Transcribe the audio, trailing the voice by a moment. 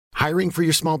Hiring for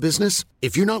your small business?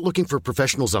 If you're not looking for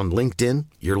professionals on LinkedIn,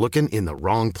 you're looking in the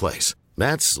wrong place.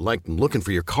 That's like looking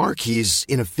for your car keys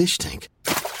in a fish tank.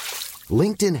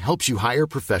 LinkedIn helps you hire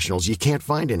professionals you can't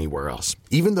find anywhere else,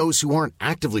 even those who aren't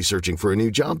actively searching for a new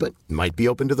job but might be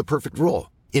open to the perfect role.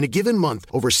 In a given month,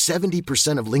 over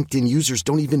 70% of LinkedIn users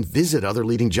don't even visit other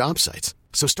leading job sites.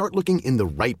 So start looking in the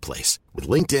right place. With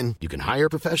LinkedIn, you can hire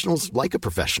professionals like a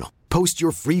professional. Post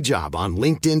your free job on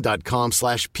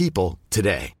linkedin.com/people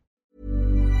today.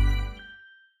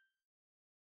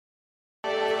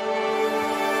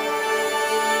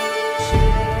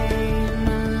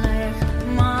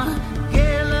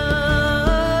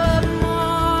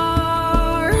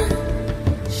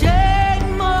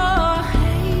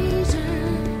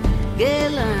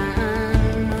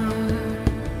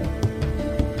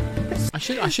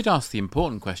 I should ask the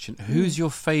important question. Who's your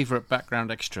favourite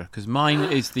background extra? Because mine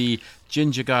is the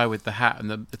ginger guy with the hat and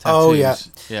the tattoos. Oh, yeah.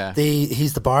 Yeah.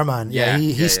 He's the barman. Yeah,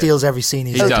 he steals every scene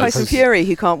he's in. Tyson Fury,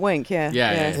 who can't wink.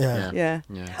 Yeah.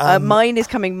 Mine is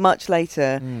coming much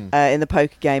later in the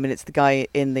poker game, and it's the guy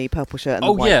in the purple shirt and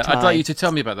the white tie. I'd like you to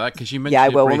tell me about that, because you mentioned I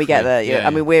it will briefly. when we get there. Yeah. I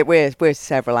mean, we're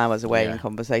several hours away in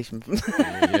conversation.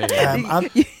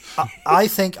 I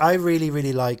think I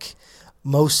really like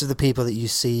most of the people that you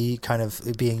see kind of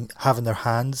having their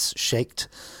hands shaked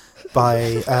by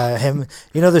him.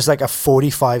 You know, there's like a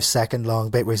 45-second long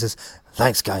bit where he says,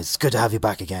 "Thanks, guys. It's good to have you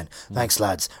back again. Thanks,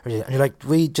 lads." And you're like,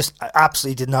 we just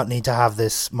absolutely did not need to have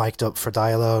this mic'd up for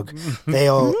dialogue.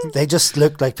 They just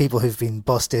look like people who've been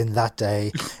bussed in that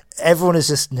day. Everyone is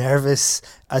just nervous,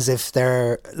 as if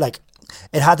they're like.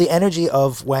 It had the energy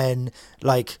of when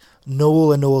like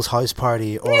Noel and Noel's house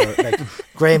party, or like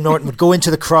Graham Norton would go into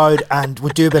the crowd and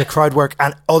would do a bit of crowd work,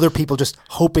 and other people just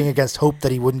hoping against hope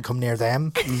that he wouldn't come near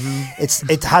them.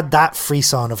 It had that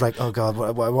frisson of like, oh god,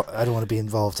 I don't want to be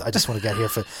involved. I just want to get here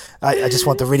I just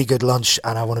want the really good lunch,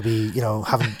 and I want to be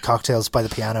having cocktails by the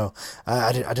piano.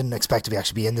 I didn't expect to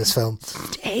actually be in this film.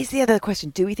 Here's the other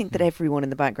question: do we think that everyone in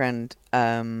the background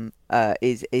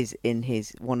is in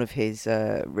one of his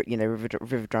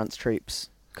river dance troupes?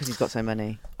 Because he's got so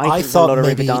many. I thought a lot of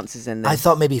river dancers in this. I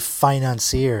thought maybe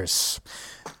financiers.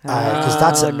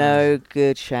 Because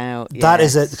good shout. That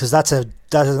is it. Because that's an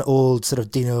old sort of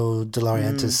Dino De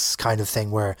Laurentiis kind of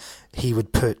thing, where he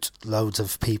would put loads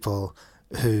of people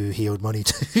who he owed money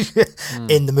to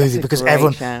in the movie, because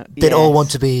everyone they'd all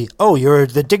want to be, oh, you're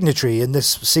the dignitary in this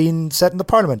scene set in the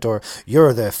Parliament, or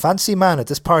you're the fancy man at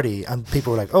this party, and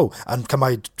people were like, oh, and can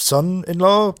my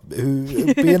son-in-law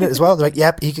who be in it as well? They're like,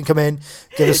 yep, he can come in,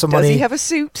 give us some money. Does he have a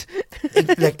suit?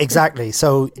 Exactly.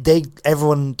 So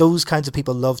those kinds of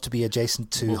people love to be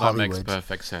adjacent to Hollywood. That makes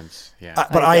perfect sense. Yeah.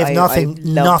 But I have nothing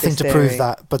to prove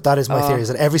that. But that is my theory: is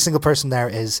that every single person there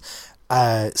is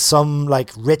some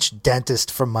like rich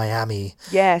dentist from Miami,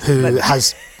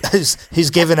 who's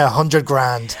given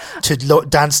 $100,000 to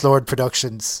Dance Lord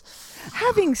Productions.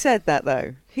 Having said that,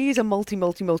 though, he is a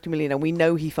multi-millionaire. We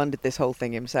know he funded this whole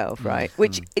thing himself, right?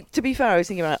 Which, to be fair, I was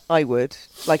thinking about. I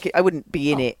wouldn't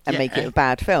be in it and make it a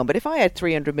bad film. But if I had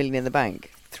 300 million in the bank,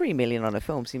 3 million on a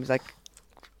film seems like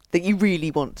that you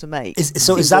really want to make. Is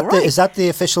that the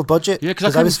official budget? Yeah,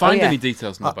 because I couldn't find any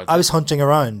details in the budget. I was hunting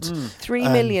around. 3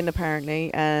 million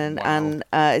apparently, and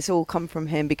it's all come from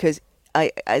him because,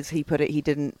 as he put it, he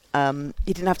didn't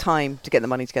have time to get the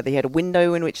money together. He had a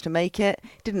window in which to make it.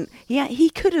 He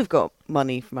could have got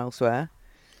money from elsewhere,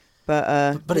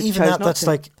 but even that's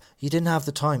like, you didn't have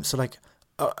the time. So like.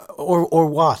 Or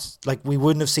what? Like, we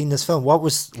wouldn't have seen this film. What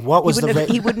was he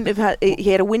wouldn't have had. He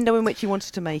had a window in which he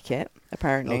wanted to make it.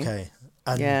 Apparently. Okay.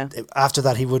 And after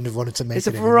that, he wouldn't have wanted to make it.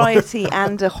 There's a Variety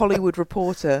and a Hollywood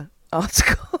Reporter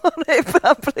article on it.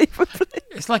 Unbelievably.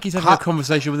 It's like he's having a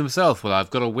conversation with himself. Well, I've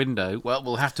got a window. Well,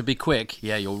 we'll have to be quick.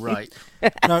 Yeah, you're right.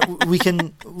 No, we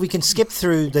can skip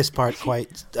through this part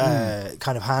quite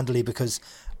kind of handily, because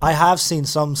I have seen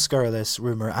some scurrilous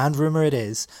rumour it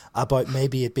is, about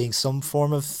maybe it being some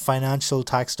form of financial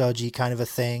tax dodgy kind of a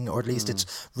thing, or at least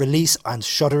its release and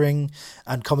shuttering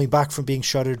and coming back from being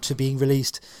shuttered to being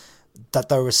released, that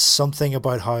there was something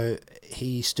about how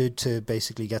he stood to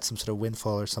basically get some sort of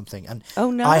windfall or something. And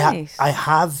nice. I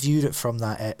have viewed it from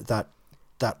that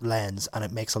lens, and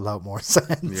it makes a lot more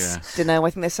sense. Yeah. Don't know. I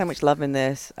think there's so much love in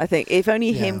this. I think if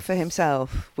only him for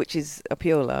himself, which is a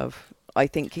pure love, I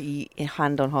think he,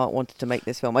 hand on heart, wanted to make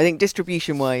this film. I think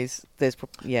distribution-wise, there's...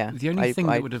 The only thing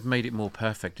that would have made it more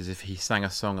perfect is if he sang a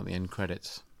song at the end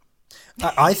credits.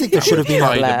 I think there should have been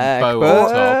a bow on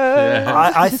top.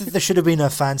 Yeah. I think there should have been a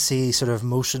fancy sort of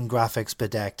motion graphics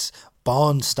bedecked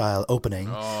Bond style opening,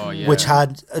 yeah. which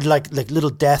had like little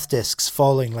death discs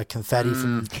falling like confetti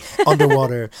from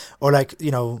underwater, or like, you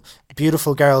know,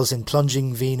 beautiful girls in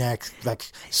plunging V-neck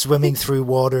like swimming through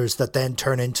waters that then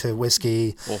turn into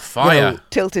whiskey or fire, you know,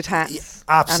 tilted hats,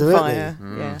 absolutely, and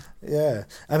fire. Yeah.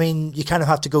 I mean, you kind of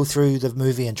have to go through the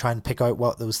movie and try and pick out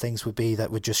what those things would be that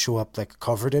would just show up like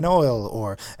covered in oil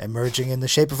or emerging in the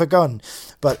shape of a gun.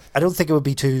 But I don't think it would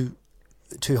be too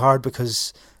hard,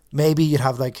 because maybe you'd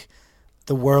have like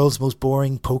the world's most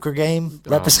boring poker game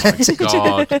represented.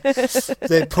 God.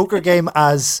 The poker game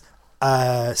as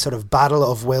a sort of battle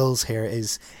of wills here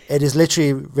is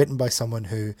literally written by someone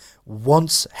who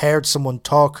once heard someone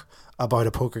talk about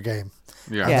a poker game.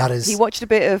 Yeah. And that is, he watched a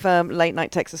bit of Late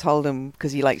Night Texas Hold'em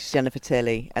because he likes Jennifer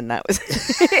Tilly, and that was.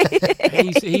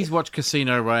 he's watched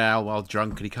Casino Royale while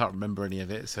drunk, and he can't remember any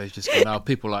of it, so he's just going, "Oh,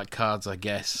 people like cards, I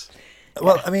guess."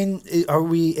 well, I mean, are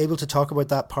we able to talk about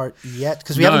that part yet?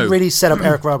 Because we haven't really set up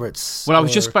Eric Roberts. Well, I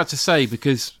was just about to say,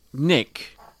 because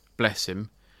Nick, bless him,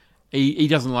 he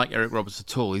doesn't like Eric Roberts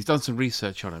at all. He's done some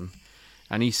research on him,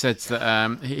 and he said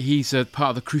that he's a part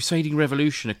of the Crusading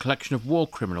Revolution, a collection of war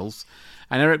criminals,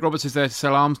 and Eric Roberts is there to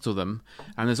sell arms to them,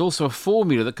 and there's also a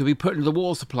formula that could be put into the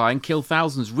war supply and kill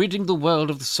thousands, ridding the world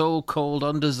of the so-called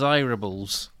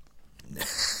undesirables.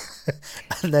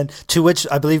 And then, to which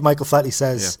I believe Michael Flatley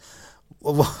says...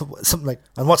 something like,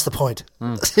 and what's the point?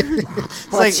 What's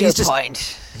your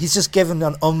point? He's just given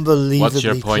an unbelievably What's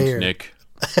your point, clear... Nick?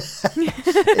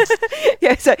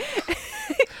 Yeah, so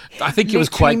I think it was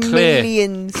quite clear.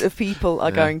 Millions of people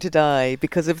are going to die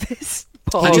because of this.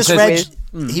 I just read.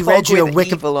 He read you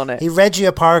He read you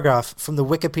a paragraph from the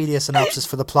Wikipedia synopsis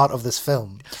for the plot of this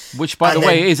film, which, by the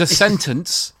way, is a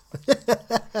sentence.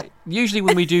 Usually,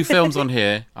 when we do films on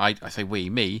here, I say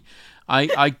me.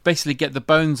 I basically get the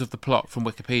bones of the plot from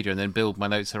Wikipedia and then build my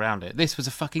notes around it. This was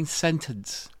a fucking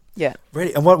sentence. Yeah.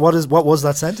 Really? And what was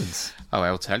that sentence? Oh,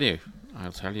 I'll tell you.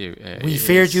 We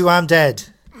feared you, I'm dead.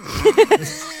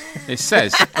 It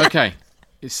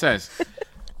says,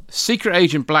 secret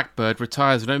agent Blackbird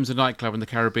retires and opens a nightclub in the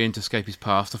Caribbean to escape his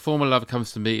past. A former lover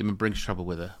comes to meet him and brings trouble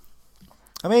with her.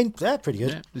 I mean, yeah, pretty good.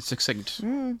 Yeah, it's succinct.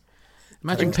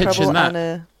 Imagine pitching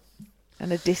that.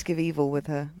 And a disc of evil with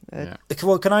her.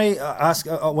 Well, can I ask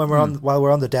while we're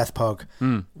on the death pog,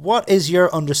 what is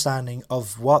your understanding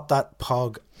of what that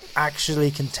pog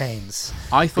actually contains?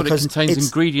 I thought it contains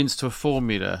ingredients to a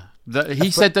formula.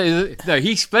 He said that. No,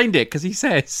 he explained it because he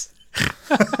says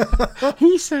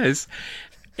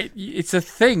it's a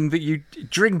thing that you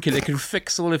drink and it can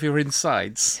fix all of your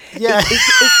insides. Yeah,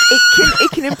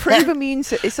 it can improve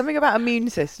It's something about immune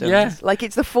systems. Yeah, like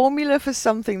it's the formula for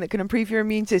something that can improve your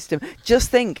immune system. Just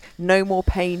think, no more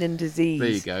pain and disease. There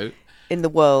you go. In the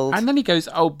world. And then he goes,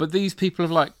 "Oh, but these people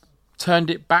have like turned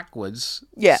it backwards.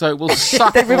 Yeah, so it will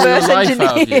suck all your life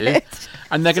out of you,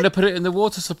 and they're going to put it in the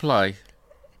water supply."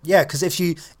 Yeah, because if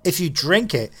you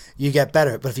drink it, you get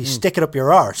better. But if you stick it up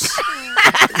your arse,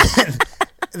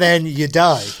 then you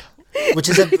die. Which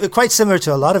is quite similar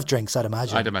to a lot of drinks, I'd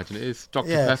imagine. I'd imagine it is. Dr.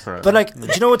 Pepper. But do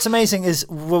you know what's amazing is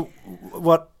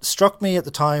what struck me at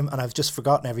the time, and I've just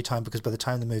forgotten every time because by the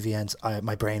time the movie ends,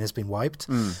 my brain has been wiped.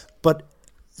 But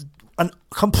a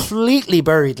completely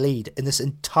buried lead in this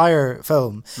entire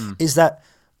film is that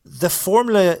the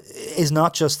formula is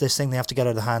not just this thing they have to get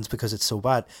out of the hands because it's so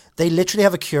bad. They literally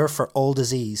have a cure for all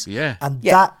disease. Yeah. And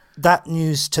that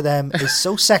news to them is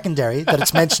so secondary that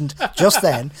it's mentioned just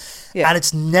then. Yeah. And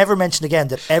it's never mentioned again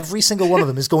that every single one of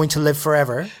them is going to live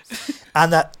forever.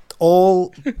 And that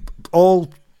all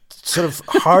sort of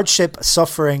hardship,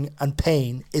 suffering and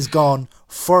pain is gone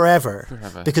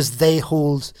forever. Because they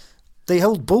hold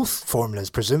both formulas,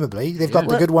 presumably. They've got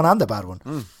the good one and the bad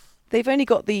one. They've only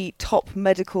got the top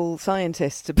medical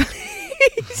scientists to believe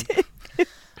it.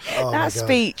 That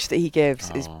speech that he gives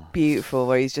is beautiful,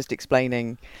 where he's just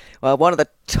explaining, well, one of the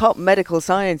top medical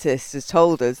scientists has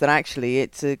told us that actually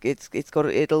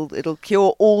it'll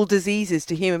cure all diseases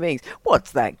to human beings.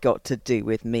 What's that got to do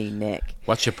with me, Nick?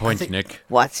 What's your point, Nick?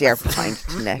 What's your point,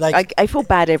 Nick? I feel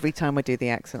bad every time I do the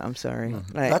accent. I'm sorry.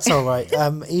 That's all right.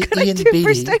 Ian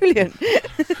Beattie.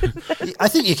 I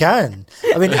think you can.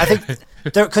 I mean, I think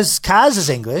because Kaz is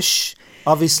English.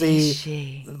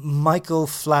 Obviously, Michael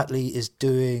Flatley is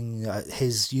doing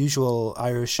his usual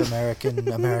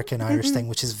American-Irish thing,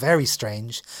 which is very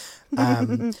strange.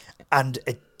 And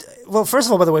first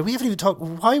of all, by the way, we haven't even talked.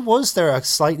 Why was there a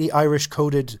slightly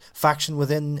Irish-coded faction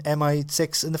within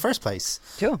MI6 in the first place?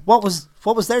 Sure. What was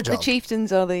their job? The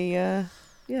chieftains are the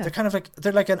Yeah.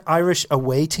 They're like an Irish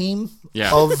away team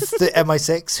Yeah. of the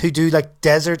MI6 who do like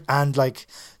desert and like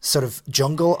sort of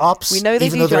jungle ops. We know they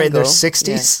even do though they're in their jungle.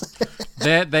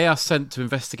 60s. They are sent to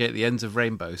investigate the ends of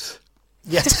rainbows.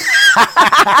 Yes.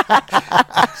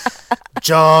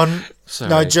 John. Sorry.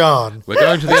 No, John. We're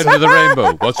going to the end of the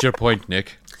rainbow. What's your point,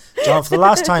 Nick? John, for the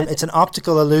last time, it's an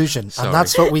optical illusion. Sorry. And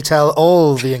that's what we tell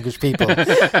all the English people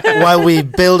while we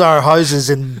build our houses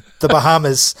in the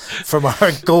Bahamas from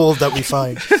our gold that we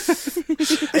find.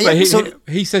 But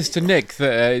he says to Nick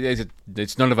that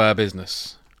it's none of our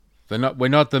business. We're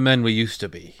not the men we used to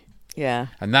be. Yeah.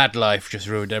 And that life just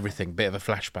ruined everything. Bit of a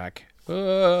flashback.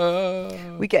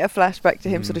 We get a flashback to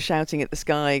him sort of shouting at the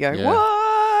sky, going, Yeah.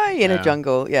 "Why?" in a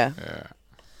jungle. Yeah.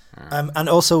 And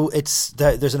also,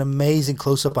 there's an amazing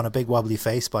close up on a big wobbly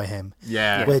face by him.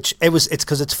 Yeah. Which it's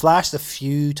because it's flashed a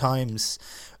few times,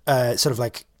 sort of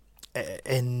like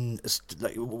in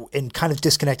kind of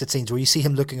disconnected scenes where you see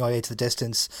him looking away to the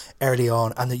distance early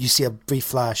on, and then you see a brief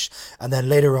flash, and then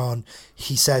later on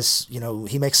he says,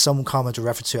 he makes some comment or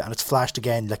reference to it, and it's flashed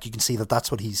again. Like you can see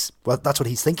that's what he's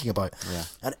thinking about. Yeah.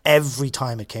 And every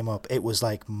time it came up, it was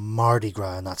like Mardi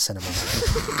Gras in that cinema.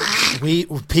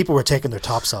 People were taking their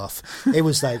tops off. It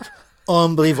was like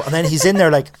unbelievable. And then he's in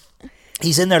there like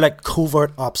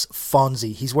covert ops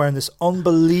Fonzie. He's wearing this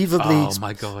unbelievably Oh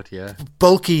my God, yeah.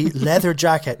 bulky leather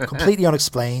jacket, completely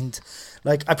unexplained.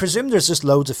 Like, I presume there's just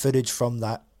loads of footage from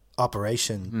that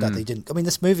operation that they didn't. I mean,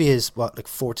 this movie is like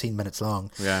 14 minutes long.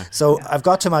 Yeah. So I've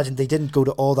got to imagine they didn't go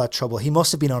to all that trouble. He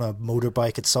must have been on a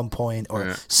motorbike at some point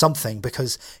or something,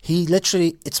 because he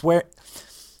literally, it's where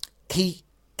he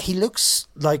looks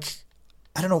like,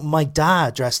 I don't know, my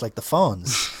dad dressed like the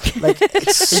Fonz. Like,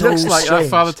 it's He so looks like strange. that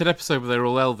Father Ted episode where they're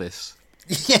all Elvis.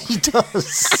 Yeah, he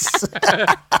does.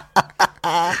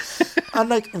 And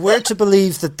like, we're to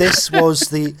believe that this was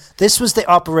the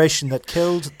operation that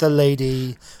killed the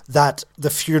lady that the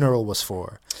funeral was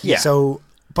for. Yeah. So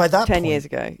by that 10 point, years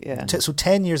ago, yeah. So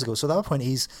 10 years ago. So at that point,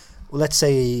 he's, let's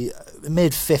say,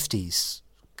 mid-50s.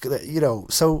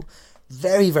 So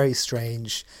very, very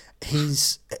strange.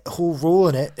 His whole role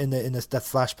in it, in that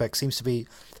flashback, seems to be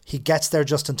he gets there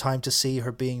just in time to see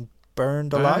her being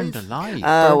burned alive. Burned alive.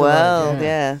 Oh, Burned well, alive,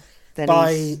 yeah. Then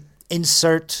by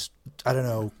insert, I don't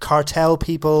know, cartel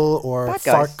people or Bad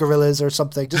fart guys. gorillas or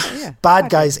something. Just Yeah,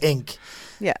 bad guys Inc.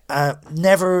 Yeah.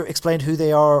 Never explained who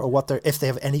they are or what if they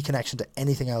have any connection to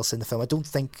anything else in the film. I don't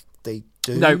think they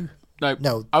do. No.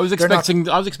 No, I was they're not-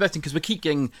 expecting because we keep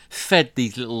getting fed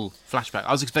these little flashbacks.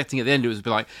 I was expecting at the end it was be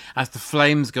like, as the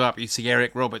flames go up, you see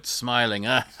Eric Roberts smiling.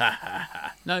 No.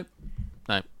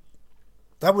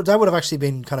 That would have actually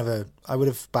been kind of I would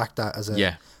have backed that as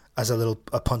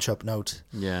a punch up note.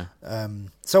 Yeah.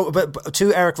 But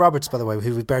to Eric Roberts, by the way,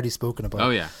 who we've barely spoken about.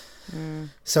 Oh yeah.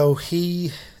 So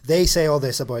they say all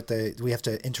this about we have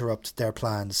to interrupt their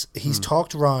plans. He's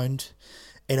talked around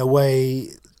in a way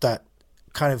that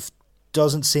kind of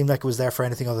doesn't seem like it was there for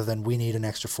anything other than we need an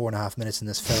extra 4.5 minutes in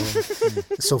this film.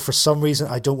 So for some reason,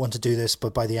 I don't want to do this,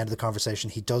 but by the end of the conversation,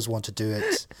 he does want to do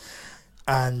it.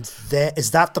 And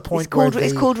is that the point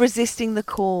It's called resisting the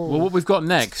call. Well, what we've got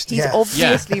next. He's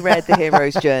obviously read the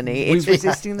hero's journey. It's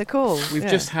resisting the call. We've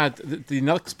just had the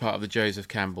next part of the Joseph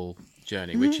Campbell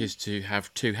journey, which is to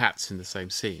have two hats in the same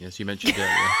scene, as you mentioned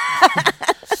earlier.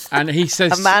 And he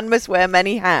says, a man must wear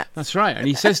many hats. That's right. And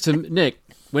he says to Nick,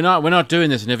 we're not doing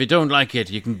this, and if you don't like it,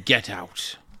 you can get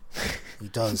out. He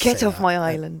does Get say off that. my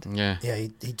island. Yeah. Yeah,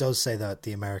 he does say that,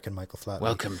 the American Michael Flatley.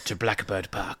 Welcome to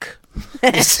Blackbird Park.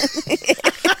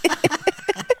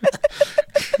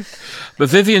 But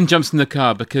Vivian jumps in the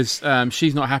car because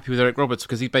she's not happy with Eric Roberts,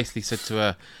 because he basically said to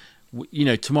her,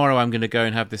 tomorrow I'm going to go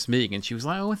and have this meeting. And she was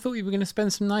like, oh, I thought we were going to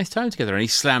spend some nice time together. And he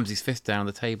slams his fist down on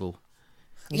the table.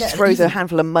 He throws a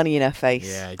handful of money in her face.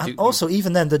 Yeah. And also,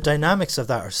 even then, the dynamics of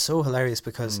that are so hilarious,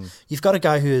 because you've got a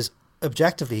guy who is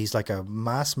objectively, he's like a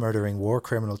mass murdering war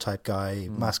criminal type guy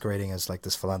masquerading as like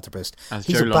this philanthropist. As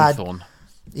He's Joe Longthorne.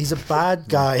 He's a bad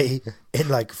guy in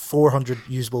like 400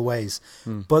 usable ways.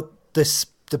 But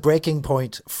the breaking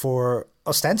point for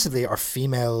ostensibly our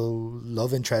female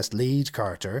love interest lead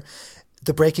character,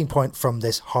 the breaking point from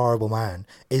this horrible man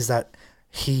is that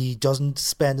he doesn't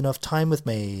spend enough time with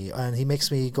me, and he makes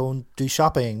me go and do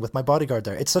shopping with my bodyguard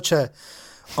there. It's such a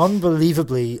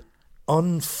unbelievably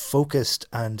unfocused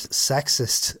and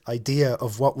sexist idea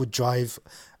of what would drive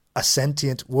a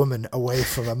sentient woman away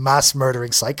from a mass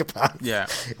murdering psychopath. Yeah.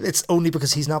 It's only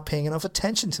because he's not paying enough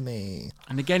attention to me.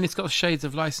 And again, it's got shades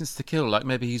of License to Kill. Like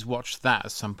maybe he's watched that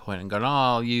at some point and gone,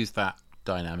 I'll use that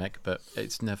dynamic. But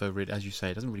it's never really, as you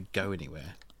say, it doesn't really go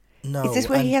anywhere. No. Is this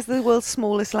where he has the world's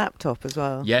smallest laptop as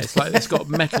well? Yeah, it's like it's got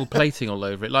metal plating all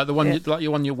over it, like the one, like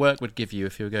your one your work would give you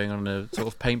if you were going on a sort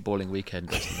of paintballing weekend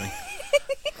or something.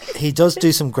 He does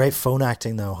do some great phone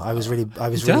acting, though. I was really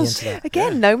into that.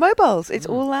 Again, no mobiles. It's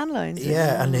all landlines.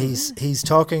 Yeah, and he's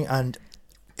talking, and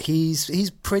he's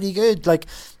pretty good. Like,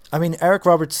 I mean, Eric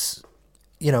Roberts,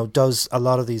 does a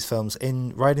lot of these films.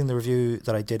 In writing the review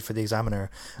that I did for the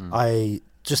Examiner, I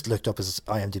just looked up his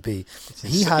IMDb.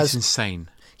 It's insane.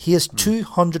 He has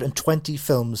 220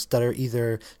 films that are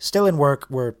either still in work,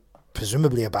 were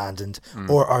presumably abandoned,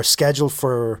 or are scheduled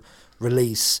for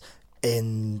release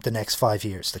in the next 5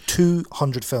 years. Like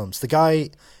 200 films. The guy,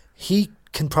 he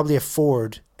can probably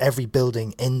afford every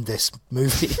building in this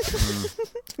movie.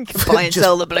 You can buy and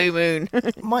sell the Blue Moon.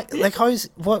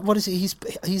 What is he?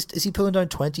 Is he pulling down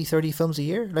 20, 30 films a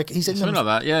year? Like he's in something like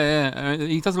that. Yeah. I mean,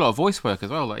 he does a lot of voice work as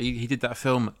well. Like he did that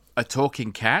film, A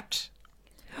Talking Cat.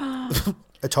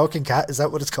 A Talking Cat? Is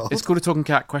that what it's called? It's called A Talking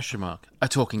Cat ? A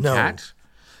Talking Cat.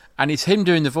 And it's him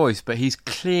doing the voice, but he's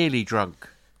clearly drunk.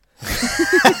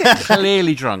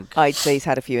 Clearly drunk. I'd say he's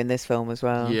had a few in this film as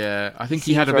well. Yeah, I think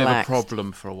he had a bit of a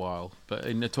problem for a while. But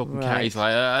in The Talking Cat, he's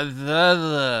like...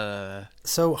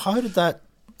 So how did that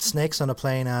Snakes on a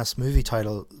Plane ass movie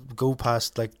title go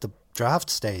past like the draft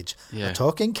stage? Yeah. A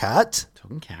Talking Cat?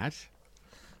 Talking Cat?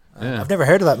 Yeah. I've never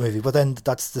heard of that movie, but then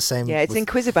that's the same. Yeah, it's in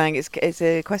Quizzabang. It's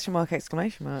a question mark,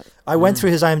 exclamation mark. I went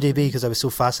through his IMDb because I was so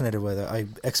fascinated with it. I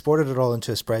exported it all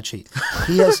into a spreadsheet.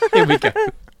 He has. Here we go.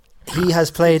 He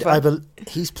has played.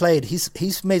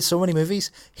 He's made so many movies.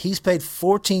 He's played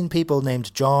 14 people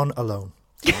named John alone.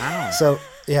 Wow. So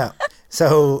yeah.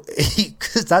 So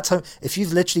because that's how. If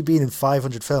you've literally been in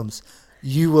 500 films,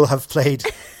 you will have played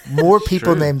more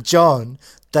people named John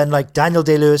than like Daniel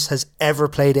Day-Lewis has ever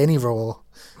played any role.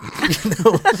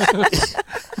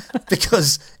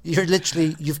 Because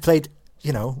you've played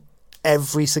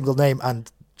every single name,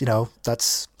 and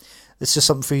it's just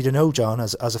something for you to know, John,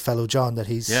 as a fellow John, that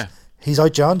he's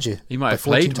out-Johned you. He might have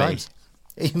played times.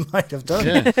 Me. He might have done.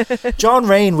 Yeah. John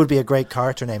Rain would be a great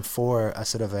character name for a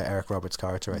sort of a Eric Roberts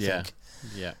character, I think.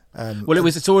 Yeah. Well,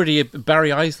 it's already Barry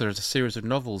Eisler has a series of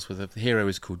novels with the hero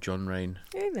is called John Rain.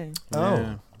 Really? Oh.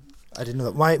 Yeah. I didn't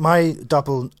know that. My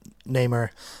doppelnamer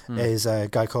is a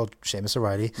guy called Séamas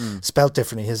O'Reilly, spelled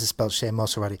differently. His is spelled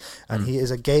Séamas O'Reilly, and he is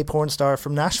a gay porn star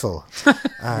from Nashville,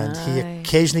 and he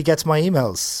occasionally gets my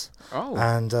emails. Oh,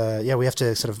 and we have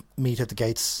to sort of meet at the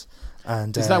gates.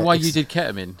 And is that why you did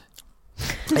ketamine?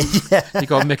 Yeah, you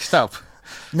got mixed up.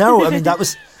 No, I mean that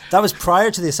was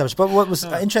prior to the establishment. But what was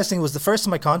interesting was the first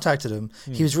time I contacted him,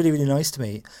 he was really, really nice to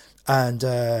me. And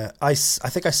I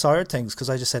think I sired things because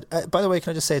I just said, by the way,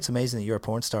 can I just say it's amazing that you're a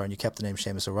porn star and you kept the name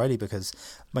Séamas O'Reilly, because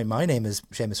my name is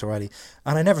Séamas O'Reilly,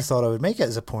 and I never thought I would make it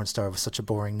as a porn star with such a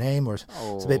boring name, or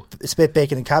it's a bit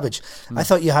bacon and cabbage. I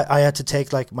thought I had to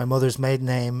take like my mother's maiden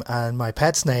name and my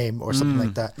pet's name or something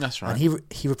like that. That's right. And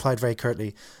he replied very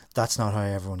curtly, "That's not how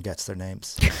everyone gets their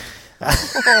names."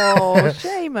 Oh,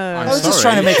 Séamas! I was just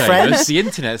trying to make friends. The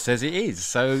internet says it is,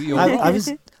 so you're.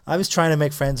 I was trying to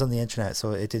make friends on the internet,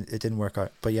 so it didn't work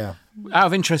out. But yeah. Out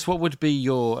of interest, what would be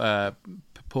your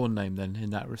porn name then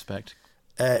in that respect?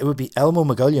 It would be Elmo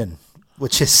McGullion,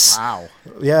 which is... Wow.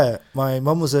 Yeah, my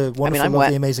mum was a wonderful,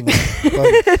 lovely, amazing...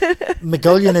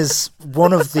 McGullion is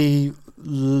one of the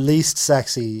least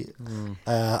sexy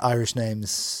Irish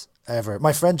names ever.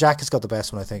 My friend Jack has got the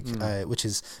best one, I think, which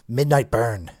is Midnight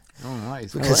Burn. Oh,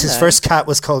 nice. Because his first cat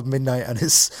was called Midnight and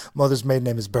his mother's maiden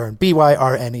name is Byrne.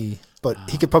 Byrne. But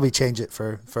he could probably change it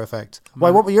for effect.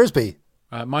 Why? What would yours be?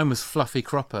 Mine was Fluffy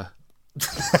Cropper.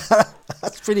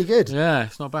 That's pretty good. Yeah,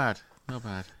 it's not bad. Not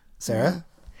bad. Sarah?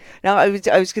 No, I was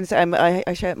going to say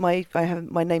I share my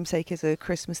namesake is a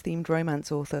Christmas themed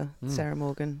romance author, Sarah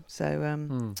Morgan.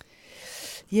 So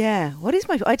yeah, what is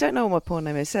I don't know what my porn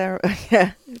name is, Sarah.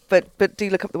 Yeah, but do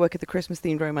look up the work of the Christmas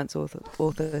themed romance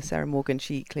author Sarah Morgan.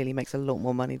 She clearly makes a lot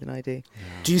more money than I do. Yeah.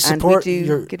 Do you support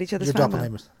get each other's your fan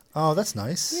doppelnamers? Oh, that's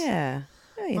nice. Yeah.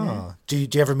 Oh, you know. Do you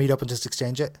ever meet up and just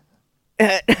exchange it?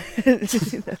 I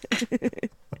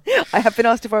have been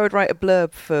asked if I would write a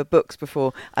blurb for books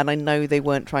before, and I know they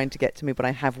weren't trying to get to me, but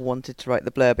I have wanted to write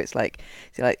the blurb. It's like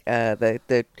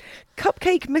the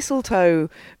cupcake mistletoe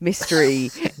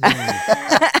mystery,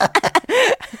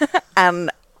 and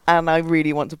I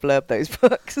really want to blurb those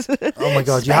books. Oh my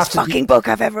god! It's the best fucking book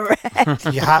I've ever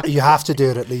read. You have to do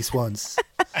it at least once.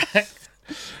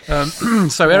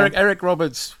 So Eric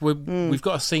Roberts, we've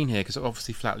got a scene here because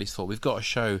obviously Flatley's thought we've got to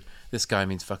show this guy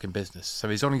means fucking business. So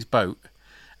he's on his boat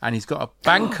and he's got a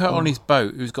banker on his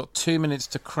boat who's got 2 minutes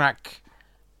to crack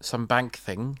some bank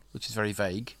thing, which is very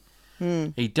vague.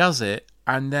 He does it,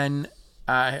 and then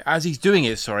as he's doing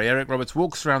it, Eric Roberts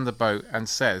walks around the boat and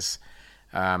says,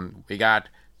 we got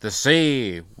the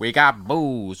sea, we got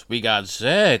booze, we got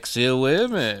sexy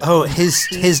women. Oh,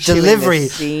 his delivery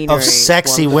of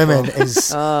sexy women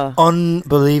is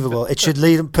unbelievable. It should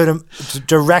put him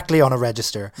directly on a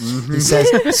register. Mm-hmm. He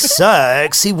says,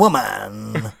 sexy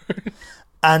woman.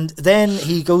 And then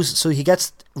he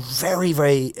gets very,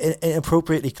 very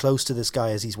inappropriately close to this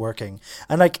guy as he's working.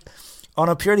 And like, on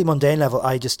a purely mundane level,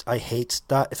 I hate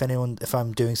that if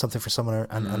I'm doing something for someone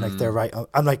and like they're right,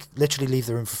 I'm like, literally leave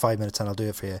the room for 5 minutes and I'll do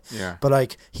it for you. Yeah. But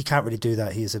like, he can't really do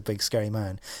that. He is a big scary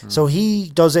man. So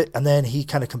he does it, and then he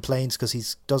kind of complains because he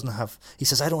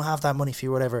says, I don't have that money for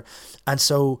you, whatever. And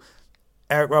so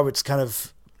Eric Roberts kind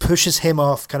of pushes him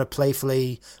off kind of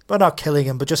playfully, but not killing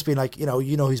him, but just being like, you know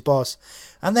who's boss.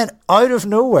 And then out of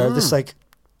nowhere, this like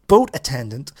boat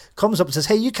attendant comes up and says,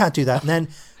 hey, you can't do that. And then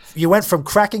you went from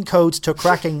cracking codes to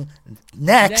cracking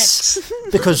necks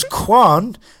because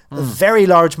Quan, a very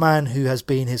large man who has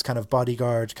been his kind of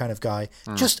bodyguard kind of guy,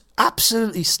 just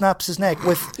absolutely snaps his neck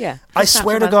with, I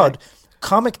swear to God,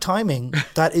 comic timing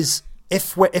that is,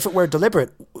 if it were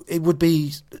deliberate, it would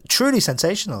be truly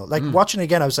sensational. Like watching it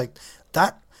again, I was like,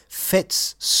 that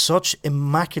fits such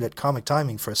immaculate comic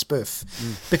timing for a spoof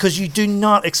because you do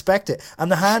not expect it,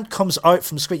 and the hand comes out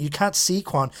from the screen. You can't see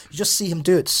Quan, you just see him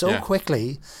do it so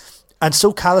quickly and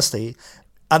so callously.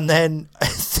 And then I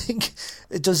think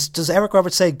does Eric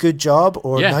Roberts say good job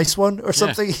or nice one or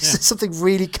something? He says something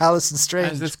really callous and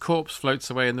strange. As this corpse floats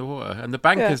away in the water and the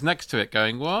banker's next to it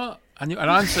going, what? And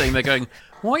I'm sitting there going,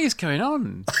 what is going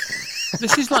on?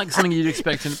 This is like something you'd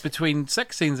expect between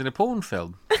sex scenes in a porn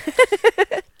film.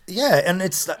 Yeah, and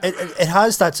it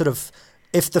has that sort of,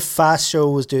 if the Fast Show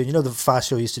was doing, the Fast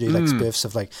Show used to do like spoofs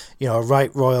of like, a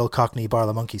right royal Cockney Bar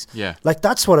the Monkeys. Yeah. Like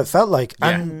that's what it felt like. Yeah.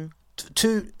 And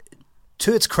to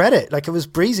its credit, like it was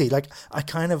breezy. Like I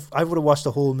would have watched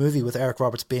the whole movie with Eric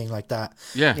Roberts being like that.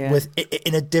 Yeah. With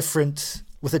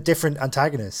a different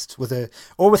antagonist, with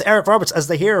Eric Roberts as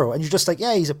the hero, and you're just like,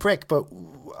 yeah, he's a prick, but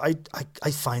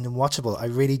I find him watchable. I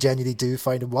really genuinely do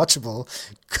find him watchable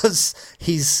because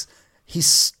he's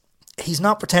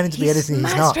not pretending to be anything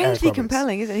he's not. Strangely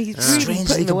compelling, isn't he? He's really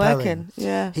putting the work in.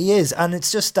 Yeah, he is, and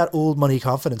it's just that old money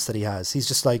confidence that he has. He's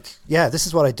just like, yeah, this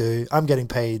is what I do. I'm getting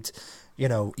paid,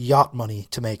 yacht money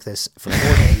to make this for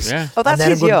 4 days. Yeah. Oh, that's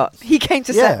his yacht. He came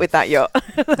to set with that yacht.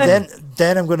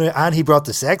 then I'm gonna, and he brought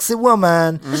the sexy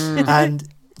woman, and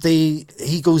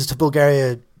he goes to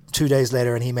Bulgaria 2 days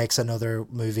later, and he makes another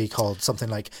movie called something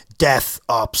like Death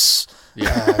Ops,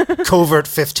 Covert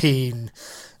 15.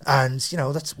 And,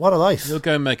 that's what a life. He'll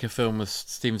go and make a film with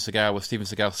Steven Seagal where Steven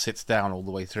Seagal sits down all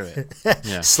the way through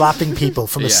it. Slapping people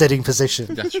from a sitting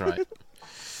position. That's right.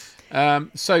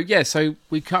 So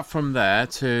we cut from there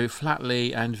to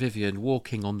Flatley and Vivian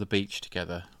walking on the beach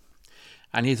together.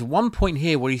 And there's one point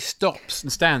here where he stops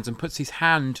and stands and puts his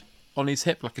hand on his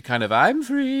hip like a kind of I'm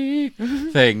free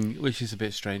thing, which is a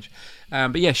bit strange.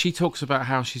 But she talks about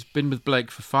how she's been with Blake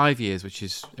for 5 years, which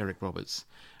is Eric Roberts.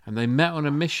 And they met on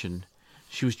a mission.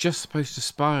 She was just supposed to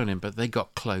spy on him, but they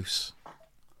got close.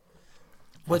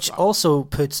 Which also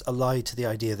puts a lie to the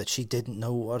idea that she didn't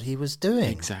know what he was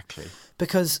doing. Exactly.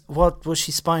 Because what was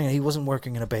she spying on? He wasn't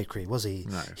working in a bakery, was he?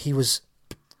 No. He was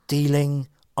dealing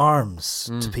arms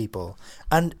to people.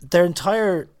 And their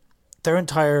entire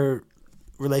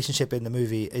relationship in the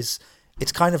movie it's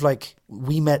kind of like,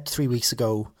 we met 3 weeks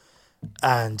ago,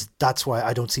 and that's why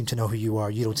I don't seem to know who you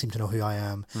are. You don't seem to know who I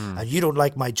am. And you don't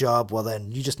like my job. Well,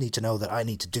 then you just need to know that I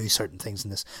need to do certain things in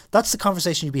this. That's the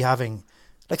conversation you'd be having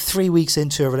like 3 weeks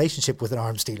into a relationship with an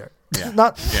arms dealer. Yeah.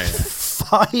 Not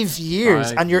 5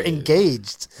 years and you're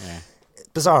engaged. Yeah.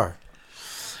 Bizarre.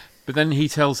 But then he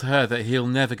tells her that he'll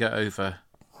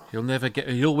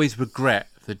always regret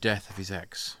the death of his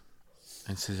ex.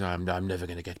 And says, I'm never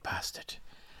going to get past it.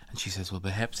 And she says, well,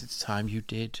 perhaps it's time you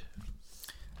did.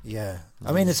 Yeah,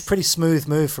 I mean, it's a pretty smooth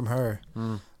move from her.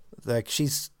 Like she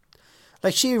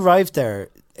arrived there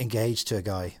engaged to a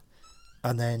guy,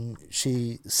 and then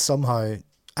she somehow,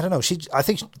 I don't know, I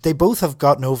think they both have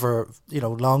gotten over,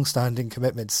 long-standing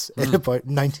commitments in about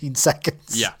 19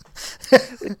 seconds. Yeah.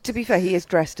 To be fair, he is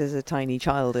dressed as a tiny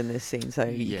child in this scene, so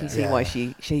you can see why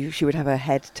she would have her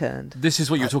head turned. This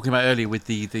is what you were talking about earlier with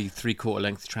the 3/4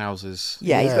 length trousers.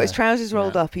 Yeah, he's got his trousers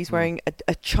rolled up. He's wearing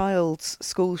a child's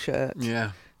school shirt.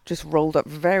 Yeah. Just rolled up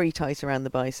very tight around the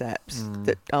biceps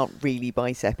that aren't really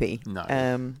bicep-y. No.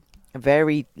 A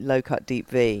very low-cut deep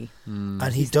V.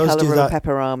 And he does do that.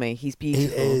 Pepperami. He's beautiful.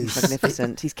 He is. He's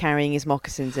magnificent. He's carrying his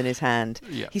moccasins in his hand.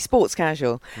 Yeah. He's sports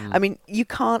casual. I mean, you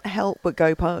can't help but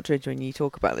go Partridge when you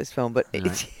talk about this film, but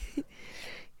it's...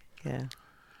 yeah.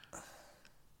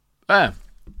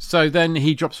 So then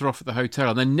he drops her off at the hotel,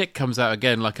 and then Nick comes out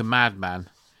again like a madman.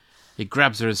 He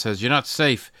grabs her and says, "You're not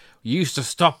safe. You used to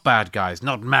stop bad guys,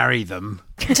 not marry them."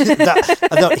 He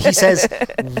says,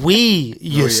 we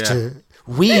used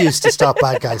to stop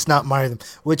bad guys, not marry them,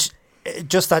 which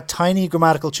just that tiny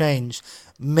grammatical change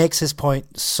makes his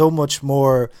point so much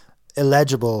more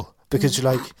illegible, because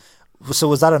you're like, so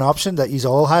was that an option that you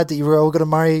all had, that you were all going to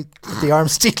marry the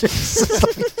arms dealers?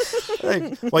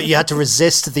 Well, you had to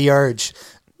resist the urge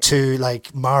to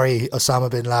like marry Osama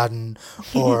bin Laden,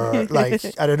 or like,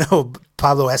 I don't know,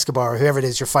 Pablo Escobar, or whoever it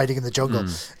is you're fighting in the jungle.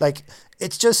 Like,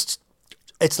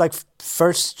 it's like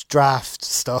first draft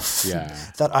stuff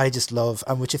that I just love,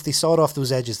 and which if they sawed off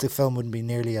those edges, the film wouldn't be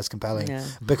nearly as compelling,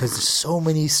 because there's so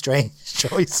many strange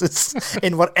choices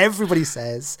in what everybody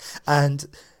says. And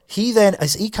he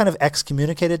kind of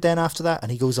excommunicated then after that,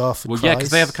 and he goes off and cries.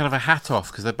 Because they have kind of a hat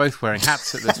off, because they're both wearing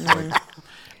hats at this point.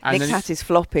 And Nick's hat is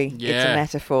floppy. Yeah, it's a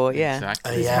metaphor. Yeah,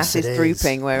 exactly. His hat is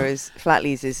drooping, whereas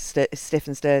Flatley's is stiff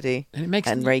and sturdy and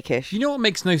rakish. You know what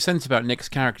makes no sense about Nick's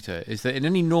character is that in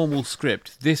any normal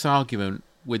script, this argument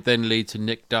would then lead to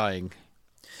Nick dying.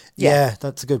 Yeah,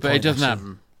 that's a good point. But it doesn't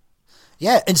happen.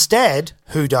 Yeah, instead,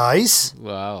 who dies?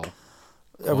 Well,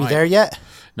 are we there yet?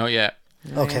 Not yet.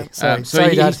 Okay,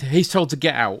 sorry, Dad. He's told to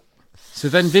get out. So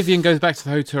then Vivian goes back to the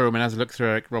hotel room and has a look through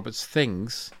Eric Roberts'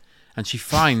 things. And she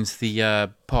finds the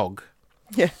Pog.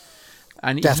 Yeah.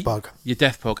 And Death Pog. Your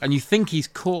Death Pog. And you think he's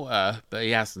caught her, but he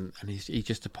hasn't. And he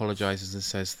just apologises and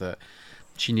says that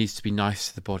she needs to be nice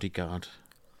to the bodyguard.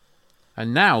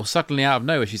 And now, suddenly out of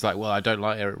nowhere, she's like, well, I don't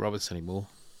like Eric Roberts anymore.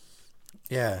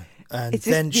 Yeah. And it's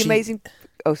then the amazing...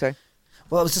 Oh, sorry.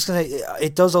 Well, I was just going to say,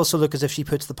 it does also look as if she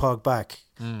puts the Pog back,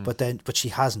 but she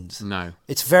hasn't. No.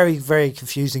 It's very, very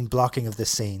confusing blocking of this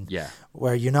scene. Yeah.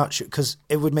 Where you're not sure, because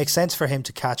it would make sense for him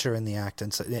to catch her in the act,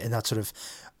 and in that sort of,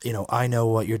 I know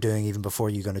what you're doing even before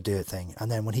you're going to do it thing. And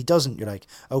then when he doesn't, you're like,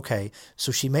 okay,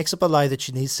 so she makes up a lie that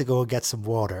she needs to go and get some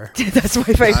water. That's my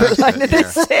favourite line of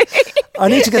this scene. I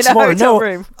need to get some water.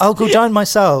 No, I'll go down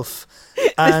myself.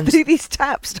 And these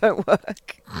taps don't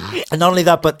work. And not only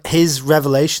that, but his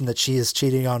revelation that she is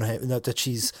cheating on him, that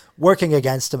she's working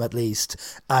against him at least,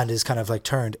 and is kind of like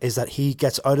turned, is that he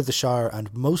gets out of the shower,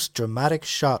 and most dramatic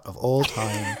shot of all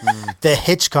time, the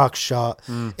Hitchcock shot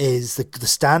is the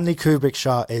Stanley Kubrick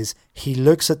shot is he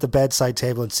looks at the bedside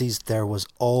table and sees there was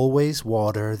always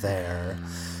water there.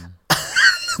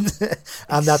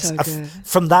 And that's so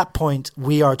from that point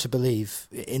we are to believe,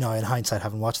 in hindsight,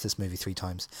 having watched this movie 3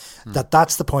 times,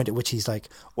 that's the point at which he's like,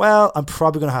 well, I'm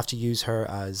probably going to have to use her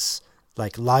as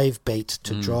like live bait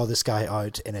to draw this guy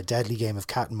out in a deadly game of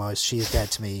cat and mouse. She is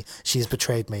dead to me, she has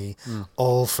betrayed me,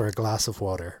 all for a glass of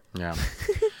water. I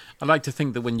like to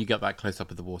think that when you get that close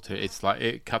up of the water, it's like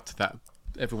it cut to that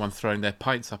everyone throwing their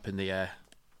pints up in the air.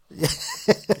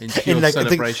 In pure like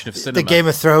celebration of cinema. The Game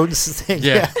of Thrones thing.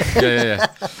 Yeah.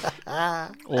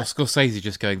 Or Scorsese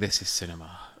just going, this is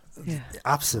cinema. Yeah.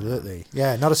 Absolutely.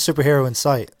 Yeah, not a superhero in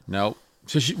sight. No.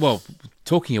 So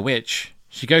talking of which,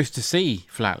 she goes to see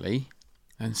Flatley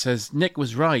and says, Nick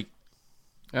was right.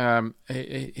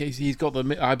 He's got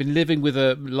I've been living with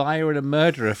a liar and a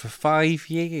murderer for 5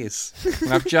 years.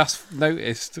 And I've just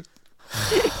noticed.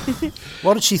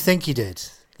 What did she think he did?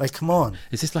 Like, come on.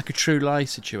 Is this like a True Lie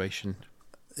situation?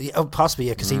 Yeah, possibly,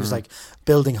 yeah, because he was like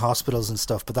building hospitals and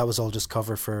stuff, but that was all just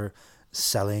cover for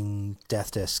selling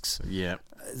death discs. Yeah.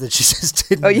 That she just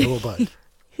didn't know about.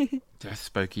 Death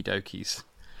spooky dokies.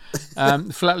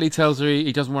 Flatley tells her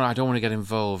I don't want to get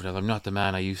involved, as I'm not the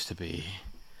man I used to be.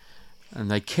 And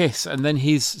they kiss, and then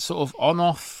his sort of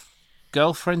on-off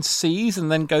girlfriend sees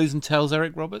and then goes and tells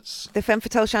Eric Roberts. The femme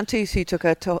fatale chanteuse who took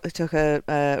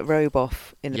her robe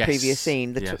off in the previous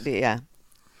scene.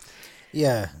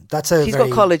 Yeah, that's She's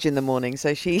got college in the morning,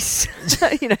 so she's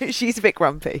she's a bit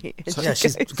grumpy.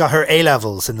 She's got her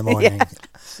A-levels in the morning. Yeah.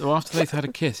 So after they've had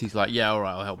a kiss, he's like, yeah, all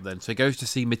right, I'll help then. So he goes to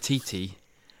see Matiti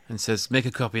and says, make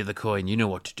a copy of the coin, you know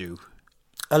what to do.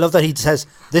 I love that he says,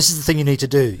 this is the thing you need to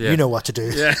do. Yeah. You know what to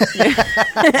do. Yeah.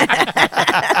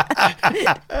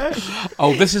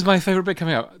 Oh, this is my favourite bit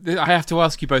coming up. I have to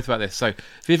ask you both about this. So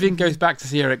Vivian goes back to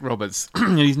see Eric Roberts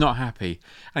and he's not happy.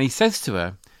 And he says to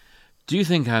her, do you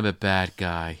think I'm a bad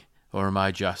guy or am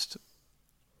I just...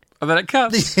 And then it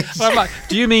cuts. And I'm like,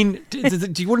 do you mean... Do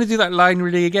you want to do that line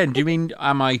really again? Do you mean,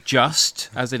 am I just,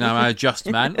 as in am I a just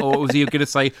man? Or was he going to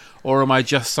say, or am I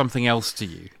just something else to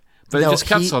you? But it just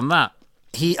cuts on that.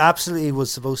 He absolutely was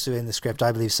supposed to, in the script,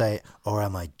 I believe, say, or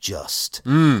am I just?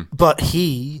 But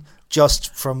he,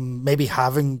 just from maybe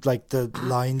having like the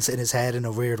lines in his head in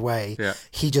a weird way,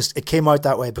 it came out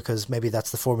that way because maybe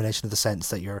that's the formulation of the sentence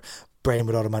that you're brain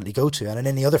would automatically go to. And in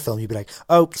any other film, you'd be like,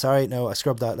 oh, sorry, no, I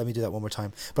scrubbed that. Let me do that one more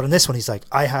time. But in this one, he's like,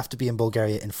 I have to be in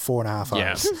Bulgaria in 4.5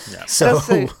 hours. Yeah.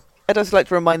 So I'd also like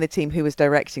to remind the team who was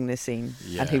directing this scene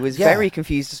and who was very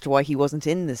confused as to why he wasn't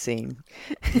in the scene.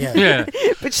 Yeah.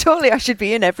 But surely I should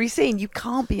be in every scene. You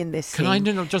can't be in this scene. Can I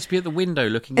not just be at the window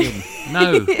looking in?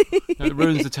 No. It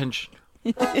ruins the tension.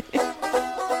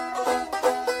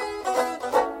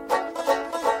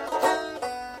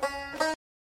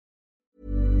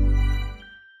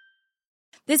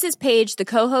 This is Paige, the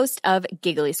co-host of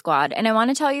Giggly Squad, and I want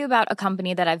to tell you about a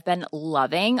company that I've been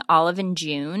loving, Olive &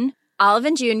 June.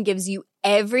 Olive & June gives you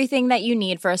everything that you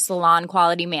need for a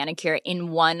salon-quality manicure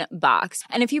in one box.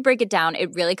 And if you break it down,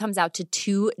 it really comes out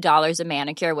to $2 a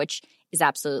manicure, which is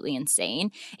absolutely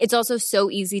insane. It's also so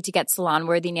easy to get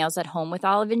salon-worthy nails at home with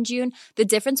Olive & June. The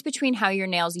difference between how your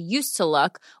nails used to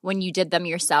look when you did them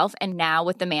yourself and now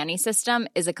with the Mani system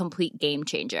is a complete game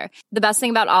changer. The best thing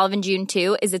about Olive & June,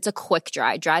 too, is it's a quick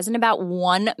dry. Dries in about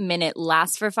 1 minute,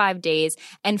 lasts for 5 days,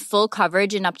 and full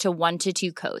coverage in up to 1 to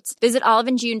 2 coats. Visit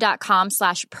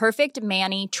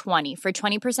oliveandjune.com/perfectmani20 for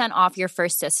 20% off your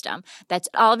first system. That's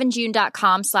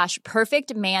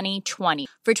oliveandjune.com/perfectmani20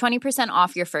 for 20%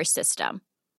 off your first system.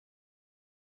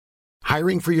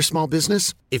 Hiring for your small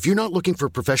business? If you're not looking for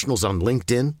professionals on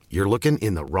LinkedIn, you're looking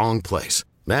in the wrong place.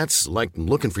 That's like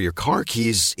looking for your car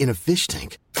keys in a fish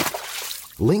tank.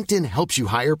 LinkedIn helps you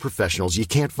hire professionals you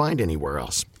can't find anywhere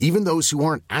else, even those who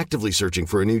aren't actively searching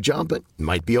for a new job but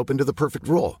might be open to the perfect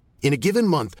role. In a given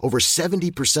month, over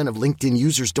 70% of LinkedIn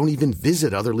users don't even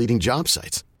visit other leading job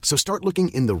sites. So start looking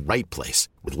in the right place.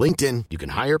 With LinkedIn, you can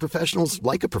hire professionals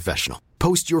like a professional.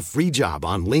 Post your free job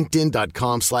on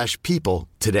linkedin.com/people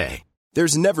today.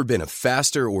 There's never been a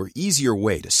faster or easier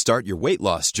way to start your weight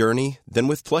loss journey than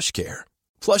with PlushCare.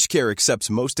 PlushCare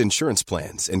accepts most insurance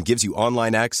plans and gives you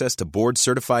online access to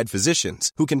board-certified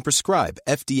physicians who can prescribe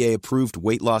FDA-approved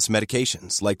weight loss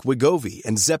medications like Wegovy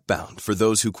and Zepbound for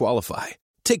those who qualify.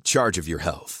 Take charge of your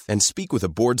health and speak with a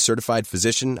board-certified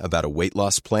physician about a weight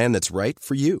loss plan that's right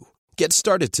for you. Get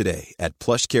started today at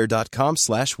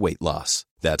plushcare.com/weight loss.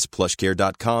 That's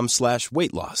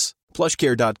plushcare.com/weight loss.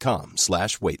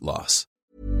 plushcare.com/weight loss.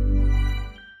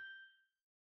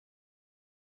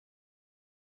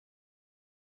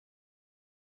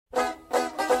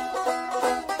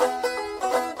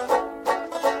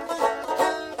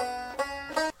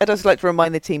 I'd also like to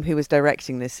remind the team who was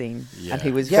directing this scene and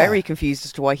who was very confused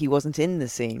as to why he wasn't in the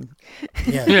scene.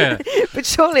 Yeah. But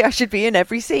surely I should be in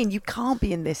every scene. You can't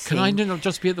be in this scene. Can I not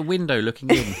just be at the window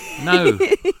looking in? No.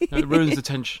 It ruins the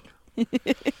tension.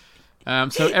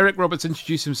 So Eric Roberts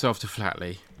introduced himself to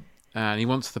Flatley and he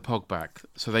wants the Pog back.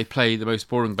 So they play the most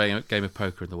boring game of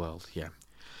poker in the world. Yeah.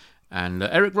 And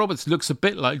Eric Roberts looks a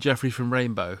bit like Jeffrey from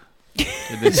Rainbow in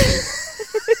this scene.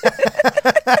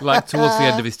 Like towards the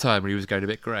end of his time when he was going a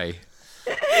bit grey.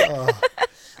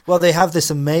 Well, they have this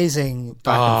amazing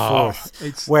back and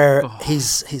forth where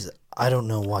he's I don't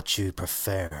know what you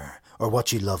prefer or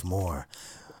what you love more,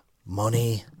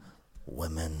 money,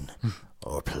 women,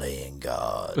 or playing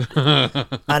God.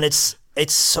 And it's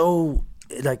so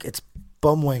like it's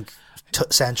bumwink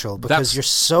central because you're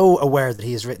so aware that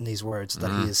he has written these words,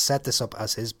 that he has set this up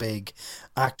as his big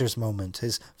actor's moment,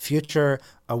 his future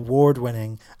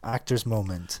award-winning actor's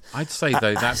moment. I'd say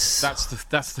though that's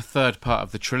the third part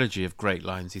of the trilogy of great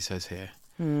lines he says here.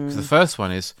 So the first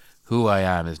one is, "Who I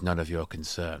am is none of your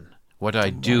concern. What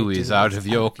I do is out of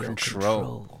your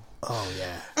control." Oh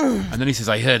yeah. And then he says,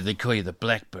 "I heard they call you the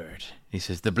Blackbird." He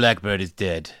says, "The Blackbird is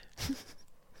dead."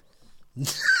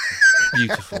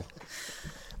 Beautiful.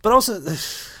 But also,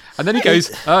 and then he goes,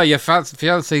 "Oh, your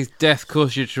fiance's death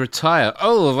caused you to retire.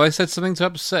 Oh, have I said something to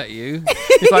upset you?"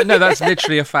 He's like, "No, that's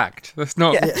literally a fact. That's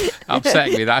not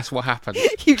upsetting me. That's what happened."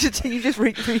 You just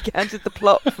recanted the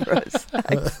plot for us.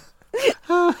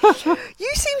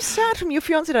 You seem sad from your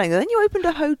fiance dying. Then you opened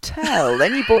a hotel.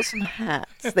 Then you bought some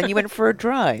hats. Then you went for a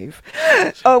drive.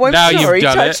 Oh, I'm Now sorry.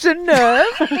 you've done Touched a nerve.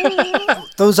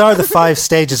 those are the 5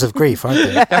 stages of grief, aren't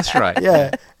they? That's right.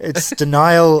 Yeah, it's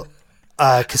denial,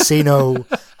 casino,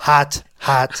 hat,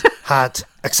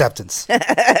 acceptance.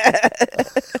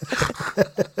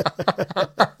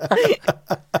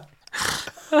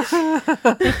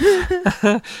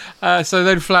 So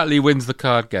then Flatley wins the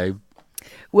card game.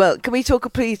 Well, can we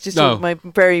talk, please, just talk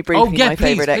very briefly, my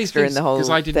favourite extra in the whole thing? Because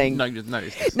I didn't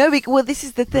notice this. No, well, this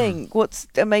is the thing. What's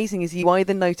amazing is you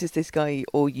either notice this guy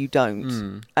or you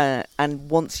don't. And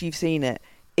once you've seen it,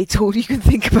 it's all you can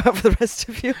think about for the rest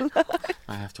of your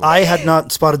life. I had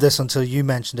not spotted this until you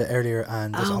mentioned it earlier,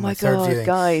 and this on my third viewing.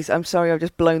 Guys, I'm sorry, I've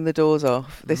just blown the doors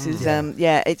off. This is,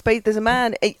 it's there's a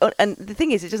man, and the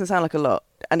thing is, it doesn't sound like a lot,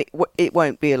 and it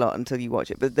won't be a lot until you watch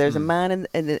it. But there's a man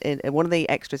in one of the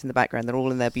extras in the background. They're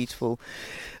all in their beautiful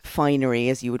finery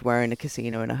as you would wear in a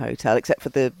casino and a hotel, except for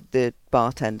the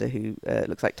bartender who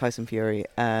looks like Tyson Fury.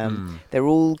 They're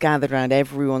all gathered around.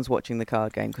 Everyone's watching the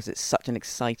card game because it's such an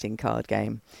exciting card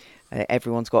game.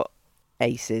 Everyone's got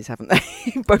aces, haven't they?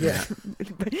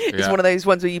 It's one of those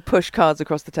ones where you push cards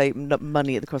across the table,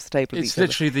 money across the table. It's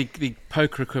literally the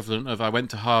poker equivalent of I went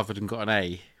to Harvard and got an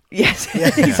A. Yes.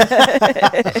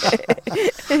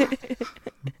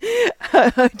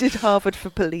 I did Harvard for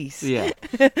police. Yeah.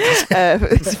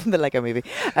 It's from the Lego movie.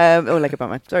 Or Lego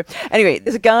Batman, sorry. Anyway,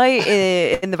 there's a guy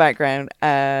in the background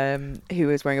who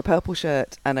is wearing a purple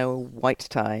shirt and a white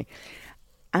tie.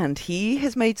 And he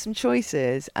has made some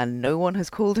choices, and no one has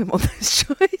called him on those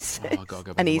choices.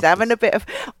 And he's having a bit of...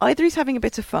 Either he's having a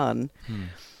bit of fun,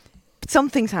 but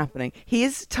something's happening.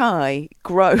 His tie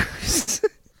grows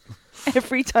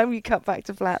every time you cut back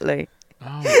to Flatley.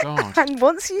 Oh, God. And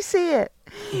once you see it...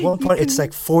 At one point, it's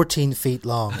like 14 feet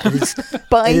long. It is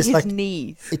by it is his like,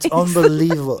 knees. It's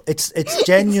unbelievable. It's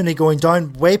genuinely going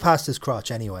down way past his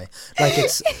crotch anyway. Like,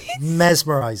 it's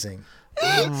mesmerising.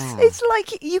 It's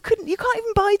like you can't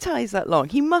even buy ties that long.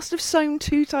 He must have sewn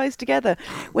 2 ties together.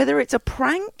 Whether it's a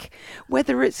prank,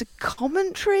 whether it's a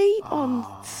commentary on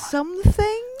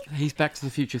something. He's Back to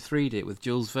the Future 3'd it with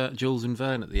Jules and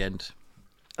Verne at the end.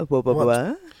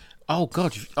 What? Oh,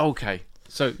 God. Okay.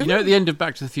 So, you know at the end of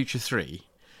Back to the Future 3,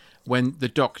 when the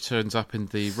Doc turns up in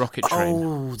the rocket train?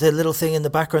 Oh, the little thing in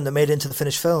the background that made it into the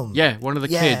finished film. Yeah, one of the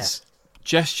kids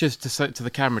gestures to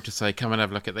the camera to say, come and have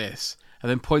a look at this. And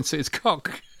then points at his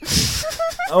cock.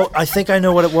 Oh, I think I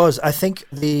know what it was. I think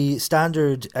the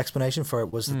standard explanation for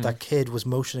it was that kid was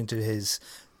motioning to his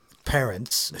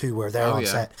parents, who were there on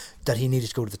set, that he needed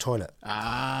to go to the toilet.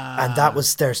 And that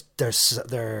was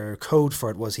their code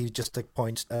for it, was he just like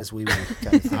point as we were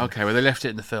kind of thing. Okay, well, they left it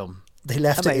in the film. They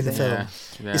left it in the film.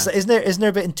 Yeah. Isn't there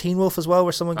a bit in Teen Wolf as well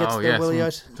where someone gets their willy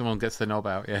out? Someone gets their knob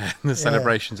out, the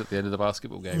celebrations at the end of the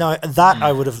basketball game. No, that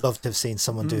I would have loved to have seen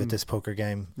someone do at this poker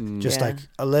game. Just like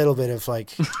a little bit of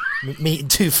like meat and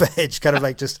 2 veg, kind of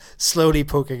like just slowly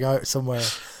poking out somewhere.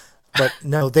 But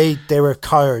no, they were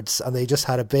cowards and they just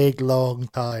had a big long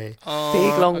tie.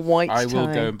 Big long white tie. I will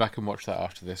go back and watch that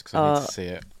after this because I need to see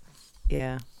it.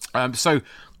 Yeah. So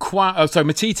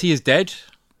Matiti is dead.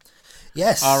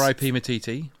 Yes. R.I.P.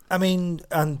 Matiti. I mean,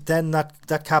 and then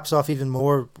that caps off even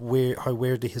more how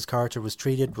weirdly his character was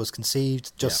treated, was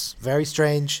conceived. Just very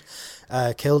strange.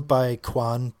 Killed by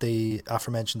Kwan, the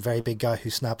aforementioned very big guy who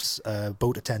snaps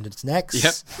boat attendants' necks.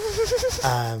 Yep.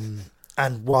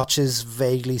 And watches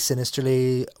vaguely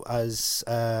sinisterly as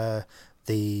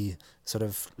the sort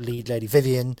of lead lady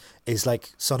Vivian is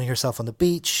like sunning herself on the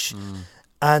beach.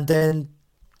 And then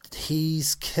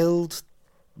he's killed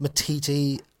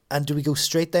Matiti. And do we go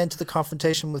straight then to the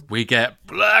confrontation with... We get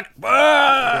Blackbird!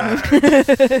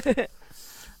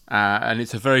 And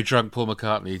it's a very drunk Paul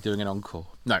McCartney doing an encore.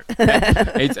 No.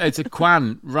 It's a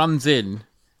Kwan runs in,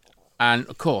 and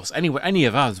of course, any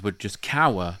of us would just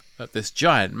cower at this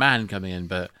giant man coming in,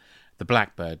 but the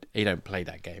Blackbird, he don't play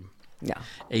that game. No.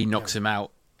 He knocks him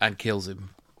out and kills him.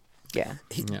 Yeah.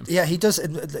 He does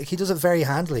it very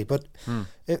handily, but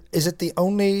is it the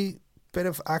only bit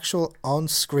of actual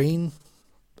on-screen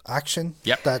action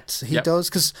that he does?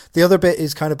 Because the other bit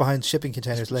is kind of behind shipping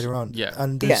containers later on,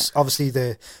 and there's obviously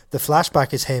the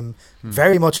flashback is him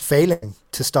very much failing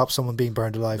to stop someone being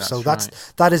burned alive.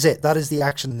 That is it. That is the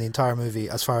action in the entire movie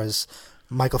as far as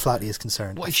Michael Flatley is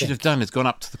concerned. What he should have done is gone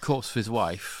up to the corpse of his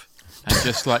wife and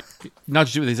just like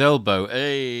nudged it with his elbow,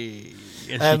 hey,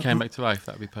 and she came back to life.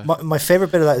 That'd be perfect. My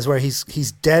favourite bit of that is where he's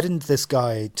deadened this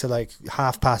guy to like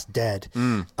half past dead,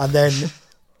 and then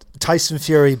Tyson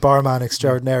Fury, barman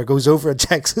extraordinaire, goes over and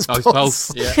checks his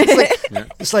pulse. Yeah.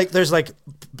 It's like there's like a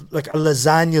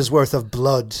lasagna's worth of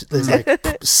blood that's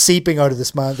like seeping out of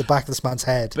the back of this man's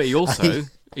head. But he also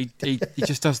he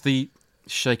just does the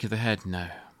shake of the head. No,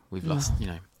 we've lost.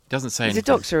 Doesn't say he's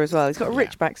anything. a doctor as well. He's got a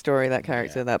rich backstory, that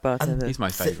character, that bartender. He's my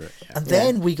favourite. And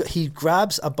then he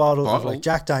grabs a bottle of like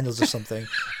Jack Daniels or something,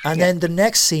 and then the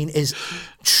next scene is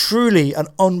truly an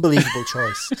unbelievable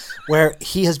choice, where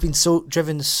he has been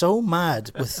driven so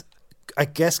mad with, I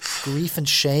guess, grief and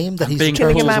shame that he's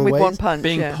killing a man with one punch,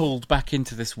 being pulled back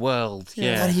into this world.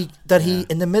 That he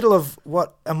in the middle of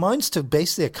what amounts to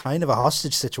basically a kind of a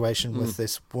hostage situation with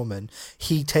this woman,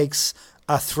 he takes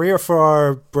a 3 or 4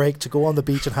 hour break to go on the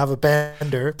beach and have a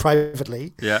bender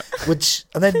privately. Yeah.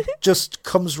 And then just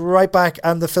comes right back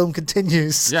and the film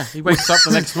continues. Yeah, he wakes up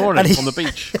the next morning on the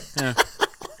beach. Yeah.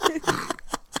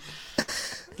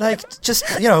 Like, just,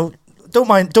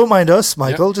 don't mind us,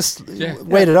 Michael. Yeah. Just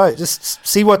wait it out. Just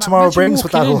see what tomorrow brings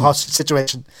with that whole hostage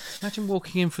situation. Imagine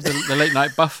walking in for the late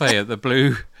night buffet at the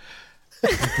Blue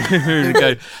Moon and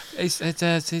go,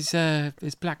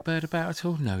 is Blackbird about at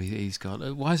all? No, he's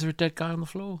gone. Why is there a dead guy on the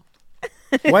floor?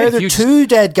 Why are there two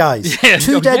dead guys?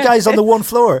 Two dead guys on the one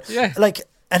floor. Yeah.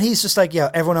 And he's just like,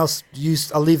 everyone else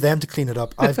I'll leave them to clean it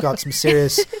up. I've got some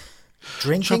serious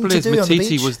drinking to do on the beach.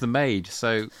 Matiti was the maid,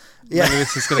 so maybe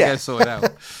this is going to get sorted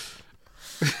out.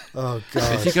 Oh,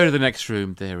 God. If you go to the next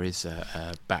room, there is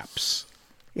Baps.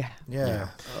 Yeah.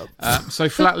 So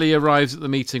Flatley arrives at the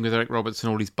meeting with Eric Roberts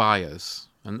and all his buyers.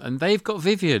 And they've got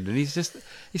Vivian, and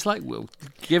he's like, well,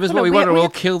 give us what we want, or we'll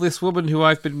kill this woman who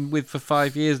I've been with for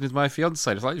 5 years and is my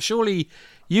fiancée. It's like, surely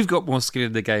you've got more skin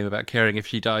in the game about caring if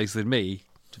she dies than me,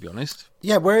 to be honest.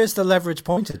 Yeah, where is the leverage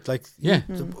pointed?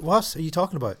 What are you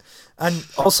talking about? And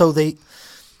also, I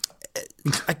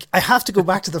have to go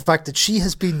back to the fact that she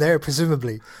has been there,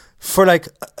 presumably, for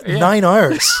 9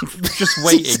 hours. Just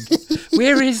waiting.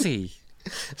 Where is he?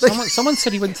 Someone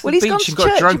said he went to the beach and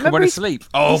got drunk and went to sleep.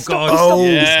 Oh, God.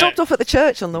 He stopped off at the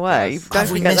church on the way. Have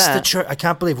we missed the church? I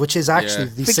can't believe, which is actually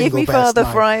the Forgive single me, best Father,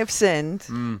 line. for I have sinned.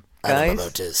 Guys. I'm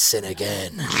about to sin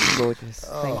again. Gorgeous.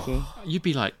 Thank you. You'd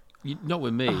be like, not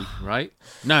with me, right?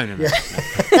 No.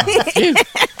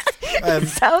 It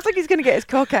sounds like he's going to get his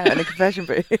cock out in a confession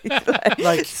booth.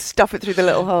 like stuff it through the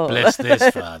little hole. Bless this,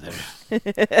 Father.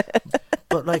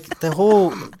 But the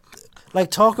whole...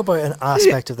 talk about an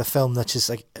aspect of the film that's just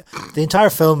the entire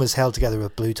film is held together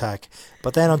with blue tack,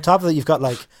 but then on top of it you've got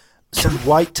some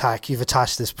white tack you've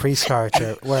attached to this priest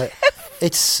character where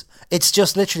it's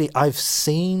just literally, I've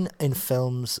seen in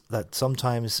films that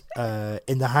sometimes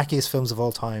in the hackiest films of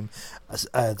all time,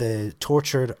 the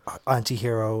tortured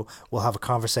anti-hero will have a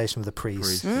conversation with a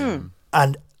priest.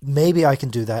 And maybe I can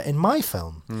do that in my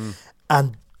film.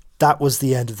 And that was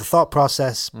the end of the thought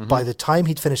process. By the time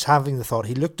he'd finished having the thought,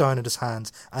 he looked down at his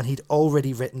hands and he'd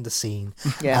already written the scene.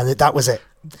 And that was it.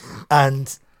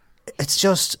 And it's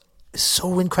just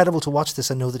so incredible to watch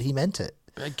this and know that he meant it.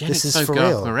 Again, this it's is so for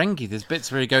Garth real. Marenghi. There's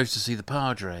bits where he goes to see the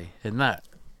Padre in that,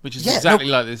 which is exactly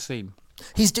like this scene.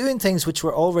 He's doing things which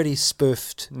were already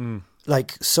spoofed,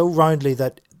 so roundly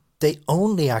that they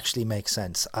only actually make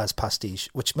sense as pastiche,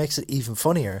 which makes it even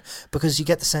funnier because you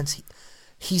get the sense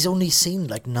he's only seen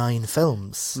 9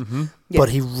 films, but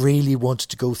he really wanted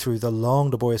to go through the long,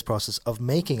 laborious process of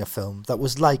making a film that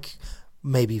was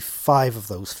maybe 5 of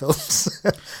those films.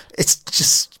 It's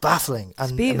just baffling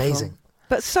and amazing.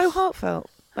 But so heartfelt,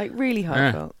 really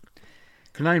heartfelt.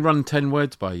 Can I run 10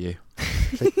 words by you?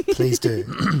 Please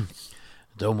do.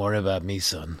 Don't worry about me,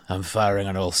 son. I'm firing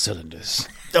on all cylinders.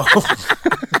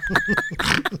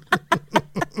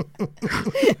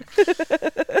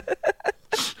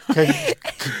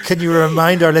 Can you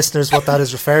remind our listeners what that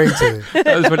is referring to?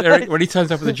 That was when he turns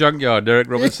up at the junkyard. Eric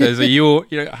Roberts says, "How are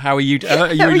you?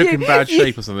 Are you in bad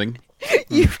shape or something?"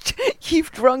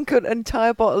 You've drunk an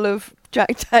entire bottle of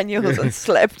Jack Daniels and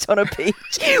slept on a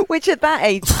beach, which at that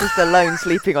age, just alone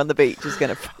sleeping on the beach is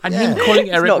going to... And him calling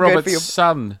Eric Roberts'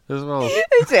 son as well.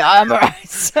 He's like, I'm alright.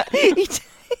 He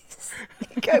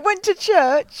went to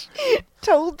church,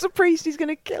 told the priest he's going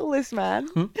to kill this man.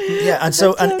 Yeah, and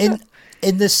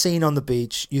in this scene on the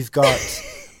beach, you've got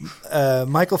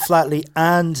Michael Flatley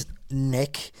and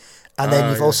Nick, and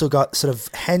then you've also got sort of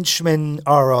henchman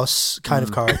Aros kind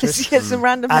of characters. Yes, some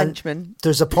random henchmen.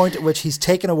 There's a point at which he's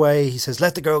taken away. He says,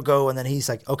 "Let the girl go," and then he's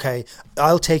like, "Okay,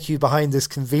 I'll take you behind this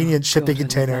convenient shipping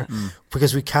container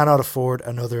because we cannot afford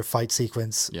another fight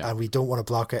sequence, and we don't want to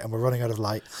block it, and we're running out of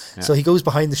light." Yeah. So he goes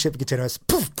behind the shipping container, and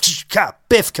poof,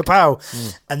 biff, kapow,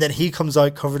 and then he comes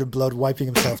out covered in blood, wiping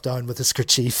himself down with his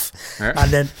kerchief,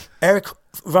 and then Eric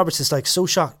Roberts is so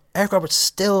shocked. Eric Roberts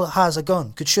still has a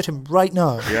gun, could shoot him right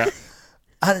now. Yeah.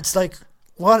 And it's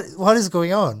what is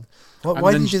going on?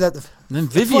 Why did you do that? And then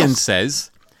Vivian says,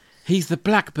 "He's the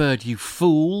Blackbird, you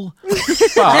fool."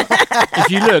 But if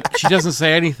you look, she doesn't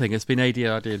say anything. It's been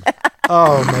ADR'd in.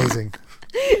 Oh, amazing.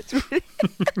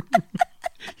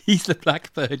 He's the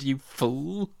Blackbird, you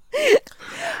fool.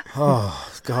 Oh,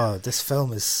 God, this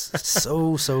film is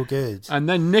so good. And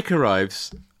then Nick arrives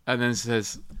and then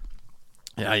says,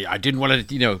 I didn't want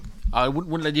to, I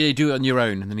wouldn't let you do it on your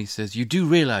own. And then he says, "You do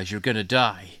realise you're going to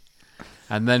die."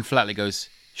 And then Flatley goes,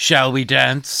 "Shall we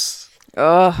dance?"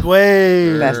 Oh,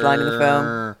 way best line in the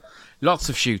film. Lots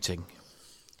of shooting,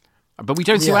 but we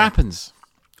don't see what happens.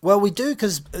 Well, we do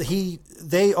because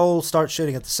they all start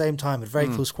shooting at the same time at very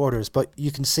close quarters. But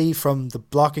you can see from the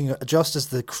blocking, just as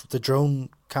the drone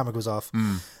camera goes off,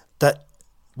 that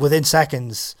within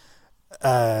seconds,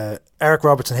 Eric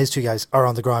Roberts and his two guys are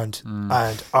on the ground,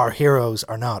 and our heroes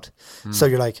are not. So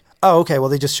you're like, oh, okay, well,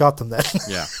 they just shot them then.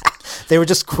 Yeah. They were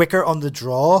just quicker on the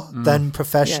draw than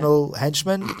professional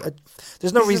henchmen.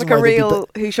 There's no This reason is like a why they'd be real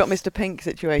Who Shot Mr. Pink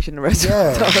situation. The rest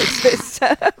Yeah. of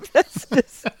that's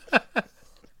just...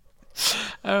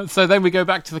 So then we go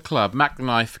back to the club. Mac the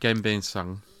Knife again being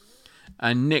sung.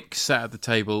 And Nick sat at the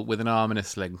table with an arm in a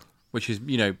sling, which is,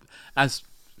 as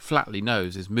Flatley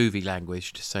knows, is movie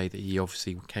language to say that he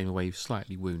obviously came away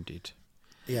slightly wounded.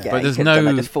 Yeah. Yeah, But he there's could've done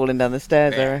no- that just falling down the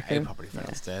stairs, I He reckon. probably fell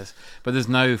downstairs. But there's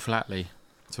no Flatley.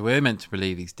 So we're meant to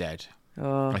believe he's dead,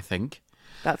 I think.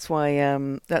 That's why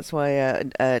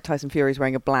Tyson Fury's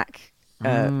wearing a black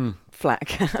flat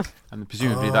cap. And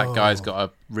presumably that guy's got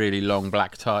a really long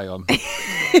black tie on.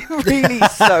 Really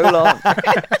so long.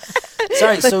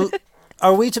 Sorry, so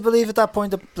are we to believe at that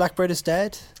point that Blackbird is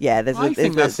dead? Yeah, I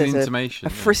think that's the there's intimation. a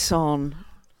frisson.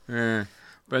 Yeah.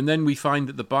 But then we find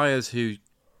that the buyers who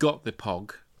got the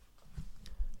POG,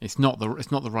 it's not the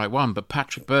right one, but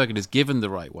Patrick Bergen is given the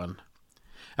right one.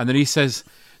 And then he says,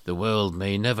 "The world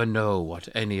may never know what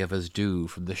any of us do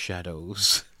from the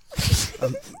shadows."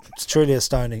 It's truly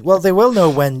astounding. Well, they will know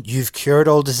when you've cured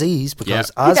all disease, because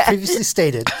as previously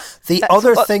stated, the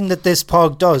other thing that this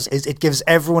POG does is it gives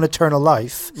everyone eternal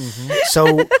life.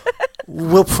 So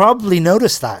we'll probably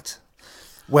notice that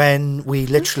when we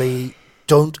literally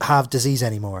don't have disease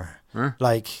anymore.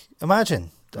 Like,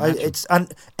 imagine.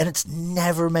 It's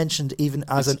never mentioned even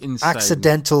as It's an insane.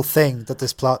 accidental thing that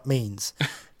this plot means.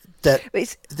 That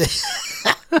It's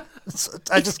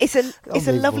I just it's a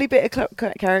unbelievable. lovely bit of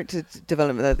character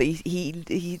development though, that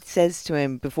he says to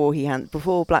him before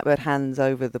Blackbird hands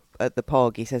over the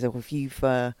POG. He says, "Oh,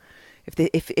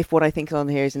 if what I think is on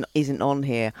here isn't on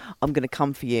here, I'm going to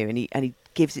come for you." And he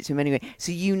gives it to him anyway.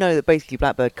 So that basically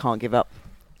Blackbird can't give up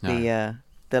the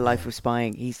life of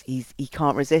spying. He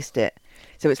can't resist it.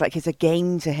 So it's like it's a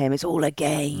game to him. It's all a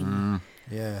game.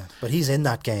 Yeah, but he's in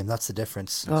that game. That's the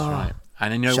difference. That's right.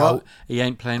 And you know what? He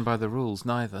ain't playing by the rules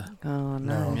neither. Oh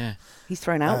no. Yeah. He's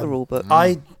thrown out the rule book.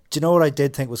 Do you know what I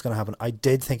did think was going to happen? I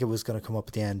did think it was going to come up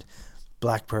at the end.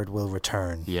 Blackbird will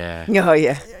return. Yeah. Oh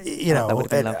yeah. That would have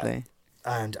been lovely.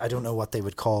 And I don't know what they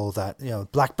would call that.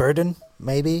 Blackbirdin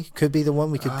maybe could be the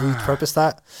one. We could repurpose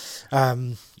that.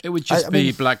 It would just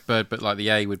be Blackbird, but like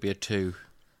the A would be a 2.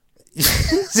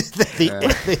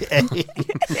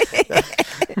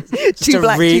 Too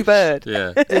black, too bird.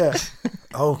 Yeah. Yeah.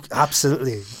 Oh,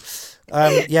 absolutely.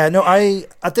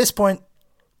 At this point,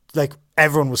 like,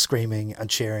 everyone was screaming and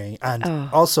cheering, and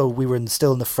also we were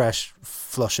still in the fresh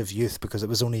flush of youth because it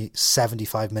was only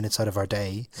 75 minutes out of our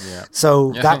day. Yeah.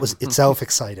 So that was itself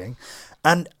exciting.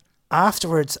 And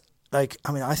afterwards, I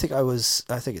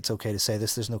think it's okay to say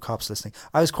this, there's no cops listening.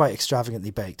 I was quite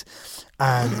extravagantly baked.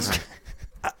 And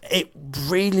it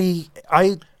really,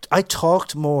 I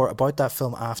talked more about that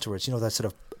film afterwards, that sort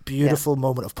of beautiful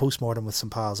moment of postmortem with some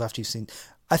pals after you've seen,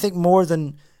 I think, more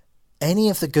than any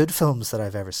of the good films that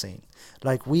I've ever seen.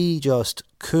 Like, we just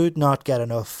could not get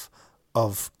enough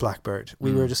of Blackbird.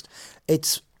 We were just,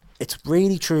 it's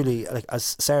really truly, like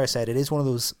as Sarah said, it is one of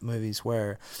those movies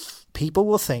where people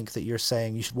will think that you're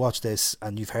saying you should watch this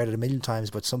and you've heard it a million times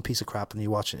about some piece of crap and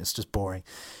you watch it and it's just boring.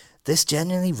 This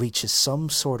genuinely reaches some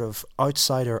sort of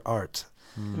outsider art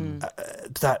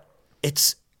that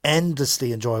it's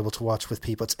endlessly enjoyable to watch with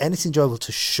people. It's endlessly enjoyable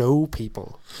to show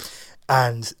people.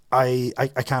 And I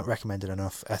can't recommend it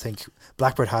enough. I think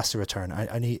Blackbird has to return.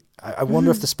 I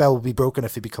wonder if the spell will be broken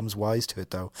if he becomes wise to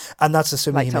it, though. And that's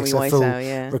assuming he makes a full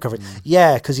recovery.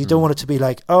 Yeah, because you don't want it to be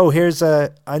like, oh, this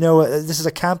is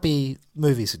a campy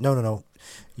movie. So, no.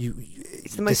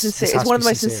 It's the most sincere. It's one of the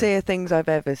most sincere things I've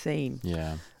ever seen.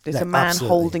 Yeah. There's a man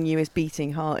holding you his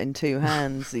beating heart in two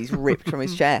hands. He's ripped from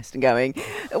his chest and going,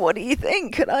 "What do you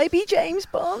think? Could I be James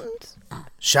Bond?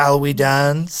 Shall we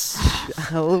dance?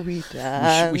 Shall we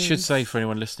dance?" We should say, for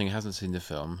anyone listening who hasn't seen the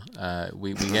film,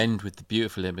 we end with the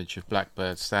beautiful image of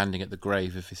Blackbird standing at the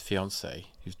grave of his fiancée,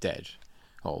 who's dead.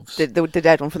 The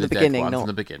dead one from the beginning. From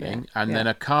the beginning. And then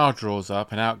a car draws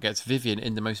up and out gets Vivian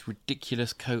in the most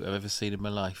ridiculous coat I've ever seen in my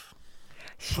life.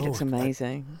 She looks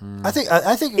amazing. I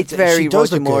think it's very she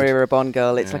does Roger look Moore good. era Bond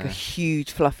girl. It's like a huge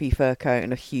fluffy fur coat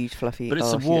and a huge fluffy. But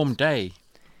it's a warm day.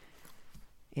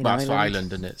 In Well, it's for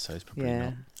Ireland, isn't it? So it's probably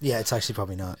not. Yeah, it's actually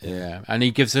probably not. Yeah, and he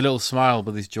gives a little smile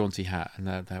with his jaunty hat, and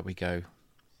there we go.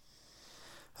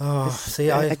 Oh,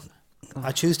 see, I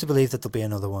choose to believe that there'll be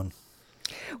another one.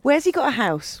 Where's he got a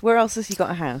house? Where else has he got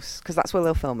a house? Because that's where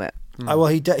they'll film it. Well,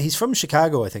 he's from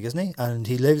Chicago, I think, isn't he? And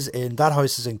he lives in that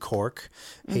house is in Cork.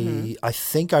 I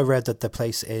think I read that the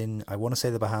place in, I want to say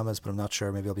the Bahamas, but I'm not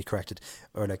sure. Maybe I'll be corrected.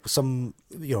 Or like some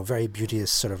very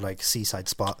beauteous sort of like seaside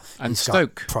spot. And he's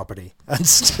Stoke got property and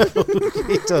Stoke.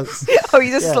 He does. Oh,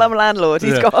 he's a slum landlord.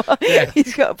 He's Yeah.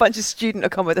 he's got a bunch of student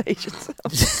accommodations.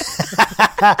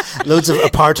 Loads of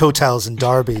apart hotels in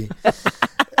Derby.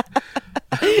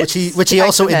 Which he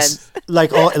also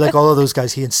like all of those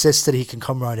guys, he insists that he can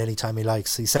come around anytime he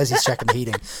likes. He says he's checking the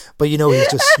heating, but he's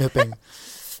just snooping.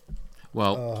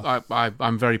 Well,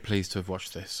 I'm very pleased to have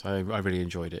watched this. I really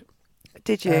enjoyed it.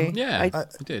 Did you? Yeah, I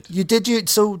did. Did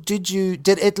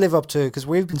it live up to? Because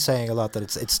we've been saying a lot that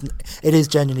it is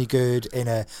genuinely good in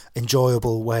a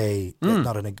enjoyable way,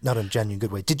 not in a genuine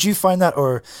good way. Did you find that,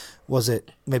 or was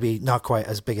it maybe not quite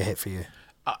as big a hit for you?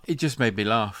 It just made me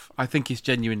laugh. I think it's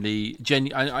genuinely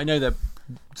I know that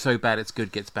So Bad It's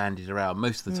Good gets bandied around.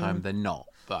 Most of the time they're not,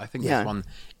 but I think this one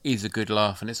is a good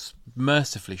laugh, and it's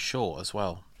mercifully short as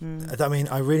well. I mean,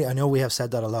 I know we have said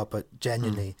that a lot, but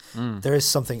genuinely, there is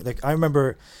something. Like, I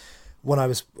remember when I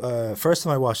was first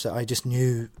time I watched it, I just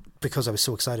knew, because I was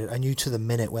so excited, I knew to the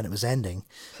minute when it was ending,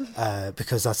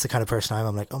 because that's the kind of person I am.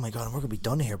 I'm like, oh my god, we're gonna be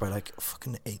done here by like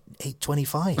fucking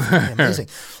 8:25. Amazing.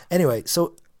 Anyway,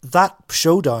 so that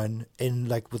showdown in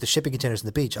like with the shipping containers on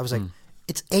the beach, I was like,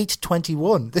 it's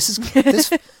 8:21.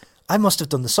 This. I must have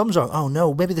done the sums wrong. Oh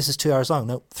no, maybe this is 2 hours long.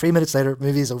 No, 3 minutes later,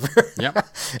 movie's over. Yep.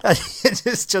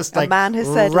 It's just like, a man has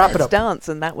said, wrap let's it up. dance,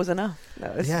 and that was enough.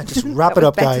 Just wrap it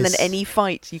up, better guys. than any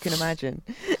fight you can imagine.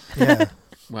 Yeah.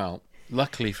 Well,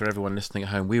 luckily for everyone listening at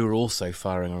home, we were also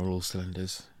firing on all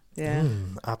cylinders. Yeah.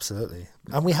 Absolutely.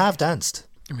 And we have danced.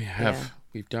 We have. Yeah.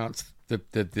 We've danced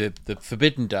the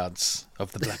forbidden dance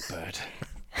of the Blackbird.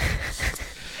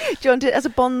 John, as a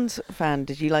Bond fan,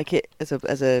 did you like it as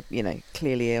a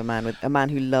clearly a man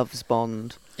who loves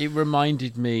Bond? It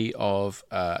reminded me of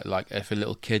like if a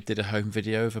little kid did a home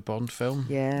video of a Bond film.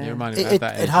 Yeah, it reminded me of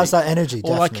that energy. It has that energy,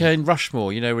 or definitely. like in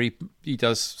Rushmore, where he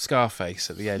does Scarface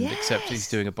at the end, except he's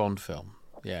doing a Bond film.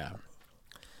 Yeah.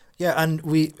 Yeah, and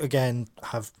we again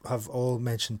have all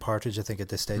mentioned Partridge, I think, at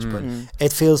this stage, but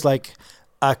it feels like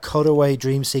a cutaway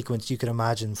dream sequence you can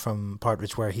imagine from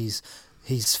Partridge, where he's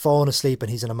fallen asleep and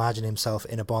he's imagining himself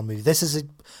in a Bond movie. This is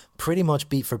pretty much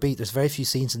beat for beat. There's very few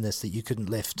scenes in this that you couldn't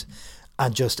lift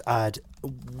and just add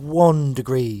 1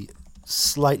 degree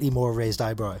slightly more raised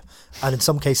eyebrow, and in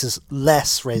some cases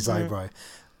less raised eyebrow,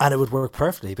 and it would work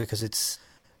perfectly, because it's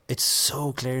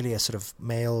so clearly a sort of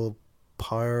male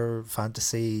power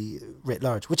fantasy writ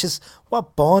large, which is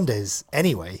what Bond is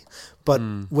anyway, but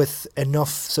with enough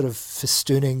sort of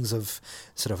festoonings of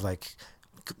sort of like,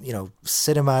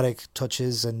 cinematic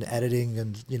touches and editing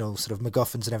and, sort of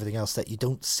MacGuffins and everything else, that you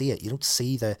don't see it. You don't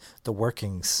see the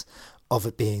workings of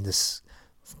it being this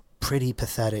pretty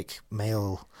pathetic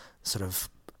male sort of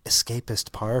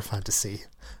escapist power fantasy.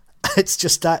 It's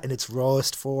just that in its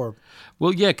rawest form.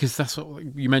 Well, yeah, because that's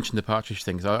what you mentioned, the Partridge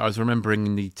things. I was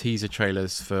remembering the teaser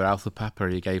trailers for Alpha Papa.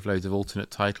 He gave loads of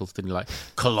alternate titles, didn't he? Like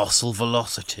Colossal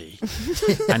Velocity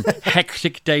and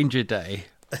Hectic Danger Day.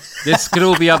 This could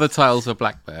all be other titles for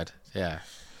Blackbird. Yeah.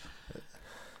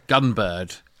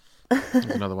 Gunbird.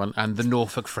 Another one. And the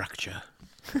Norfolk Fracture.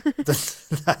 But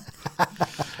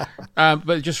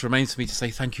it just remains for me to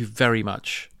say thank you very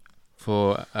much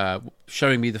for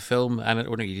showing me the film. And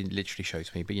you didn't literally show it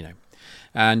to me, but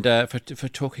and for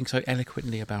talking so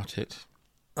eloquently about it.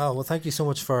 Oh, well, thank you so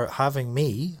much for having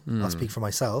me. I'll speak for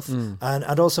myself.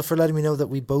 And also for letting me know that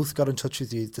we both got in touch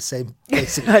with you at the same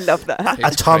basic I love that.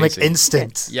 atomic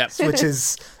instant, Yep. which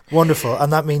is wonderful.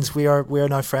 And that means we are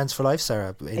now friends for life,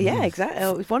 Sarah. Yeah, exactly.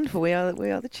 Oh, it's wonderful. We are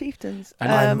the chieftains.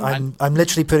 And I'm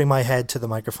literally putting my head to the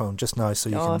microphone just now, so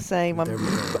you can. Oh, same.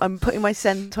 I'm putting my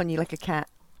scent on you like a cat.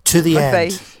 To the end.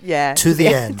 Face. Yeah. To the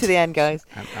end. To the end, guys.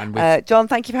 And John,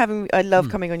 thank you for having me. I love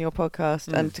coming on your podcast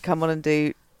and to come on and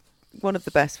do one of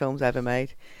the best films ever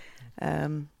made.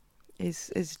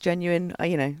 Is genuine,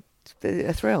 a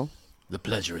thrill. The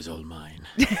pleasure is all mine.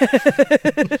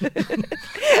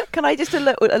 Can I just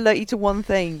alert you to one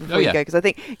thing before you go?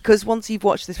 Because once you've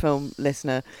watched this film,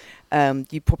 listener,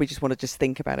 you probably just want to just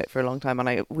think about it for a long time. And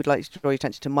I would like to draw your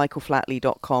attention to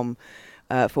michaelflatley.com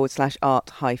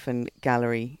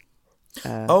 /art-gallery.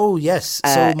 Oh, yes.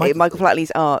 So Michael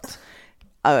Flatley's art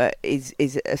is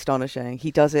astonishing.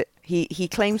 He does it. He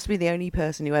claims to be the only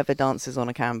person who ever dances on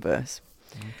a canvas.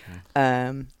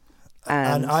 Okay.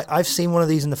 And I've seen one of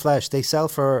these in the flesh. They sell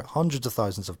for hundreds of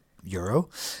thousands of euro.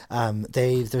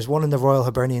 There's one in the Royal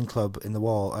Hibernian Club in the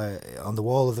wall, on the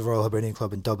wall of the Royal Hibernian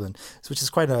Club in Dublin, which is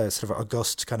quite a sort of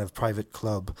august kind of private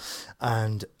club.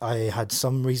 And I had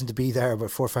some reason to be there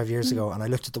about 4 or 5 years ago, and I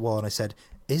looked at the wall and I said,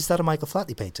 "Is that a Michael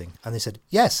Flatley painting?" And they said,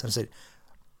 "Yes." And I said,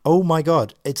 "Oh my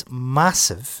God, it's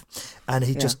massive." And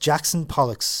he just Jackson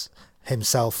Pollocks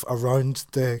himself around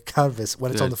the canvas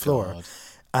when it's on the floor,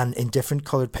 and in different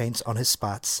coloured paints on his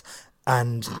spats.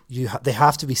 And they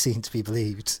have to be seen to be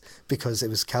believed, because it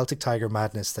was Celtic Tiger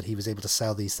madness that he was able to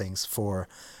sell these things for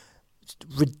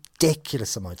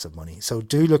ridiculous amounts of money. So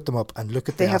do look them up and look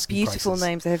at the asking prices. They have beautiful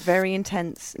names. They have very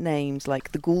intense names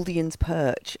like the Gouldian's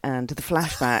Perch and the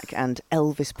Flashback and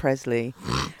Elvis Presley.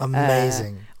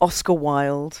 Amazing. Oscar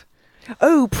Wilde.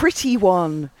 Oh, Pretty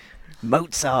One.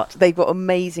 Mozart. They've got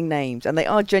amazing names, and they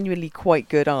are genuinely quite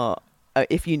good art.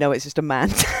 If you know it's just a man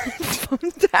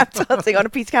dancing on a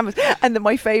piece of canvas. And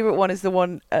my favourite one is the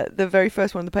one, the very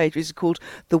first one on the page, which is called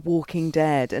The Walking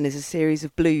Dead, and is a series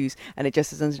of blues, and it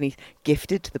just says underneath,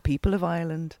 "Gifted to the people of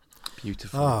Ireland."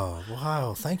 Beautiful. Oh,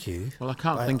 wow, thank you. Well, I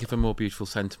can't think of a more beautiful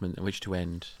sentiment in which to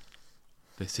end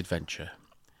this adventure.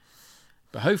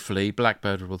 But hopefully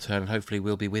Blackbird will return, and hopefully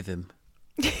we'll be with him.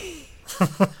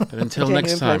 But until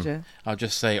next time, pleasure. I'll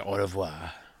just say au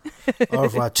revoir. Au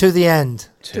revoir. To the end.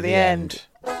 To the end.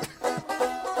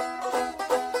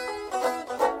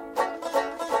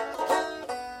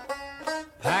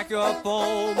 Pack up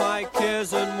all my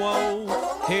cares and woe.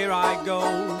 Here I go,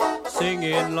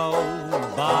 singing low.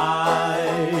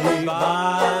 Bye,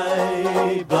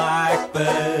 bye,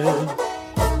 blackbird.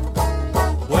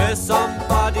 Where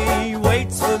somebody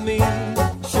waits for me.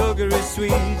 Sugar is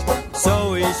sweet,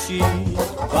 so is she.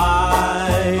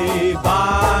 Bye,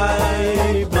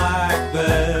 bye,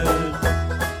 blackbird.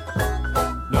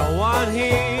 No one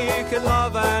here can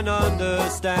love and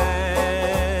understand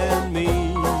me.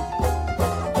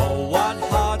 Oh, what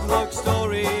hard luck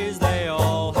stories they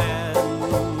all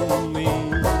hand me.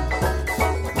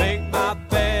 Make my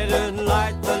bed and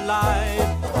light the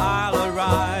light. I'll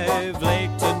arrive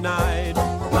late tonight.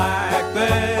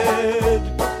 Blackbird,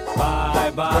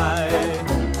 bye-bye.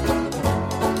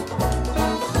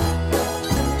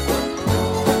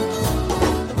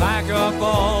 Pack up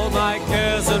all my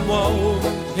cares and woe.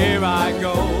 Here I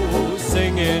go,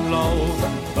 singing low.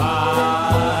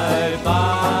 Bye,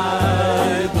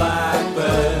 bye,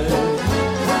 blackbird.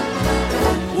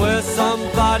 Where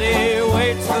somebody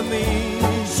waits for me.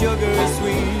 Sugar is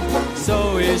sweet,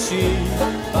 so is she.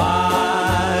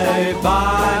 Bye,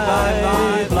 bye,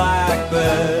 bye,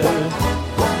 blackbird.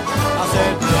 I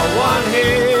said no one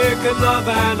here can love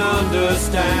and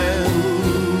understand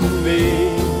me.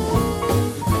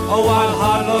 Oh, what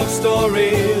hard luck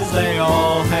stories they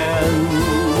all hand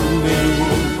me.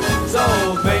 So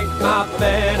make my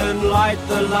bed and light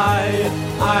the light.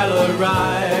 I'll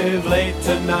arrive late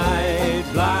tonight.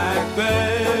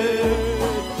 Blackbird,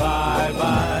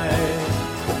 bye-bye.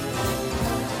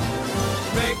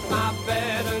 Make my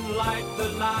bed and light the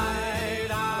light.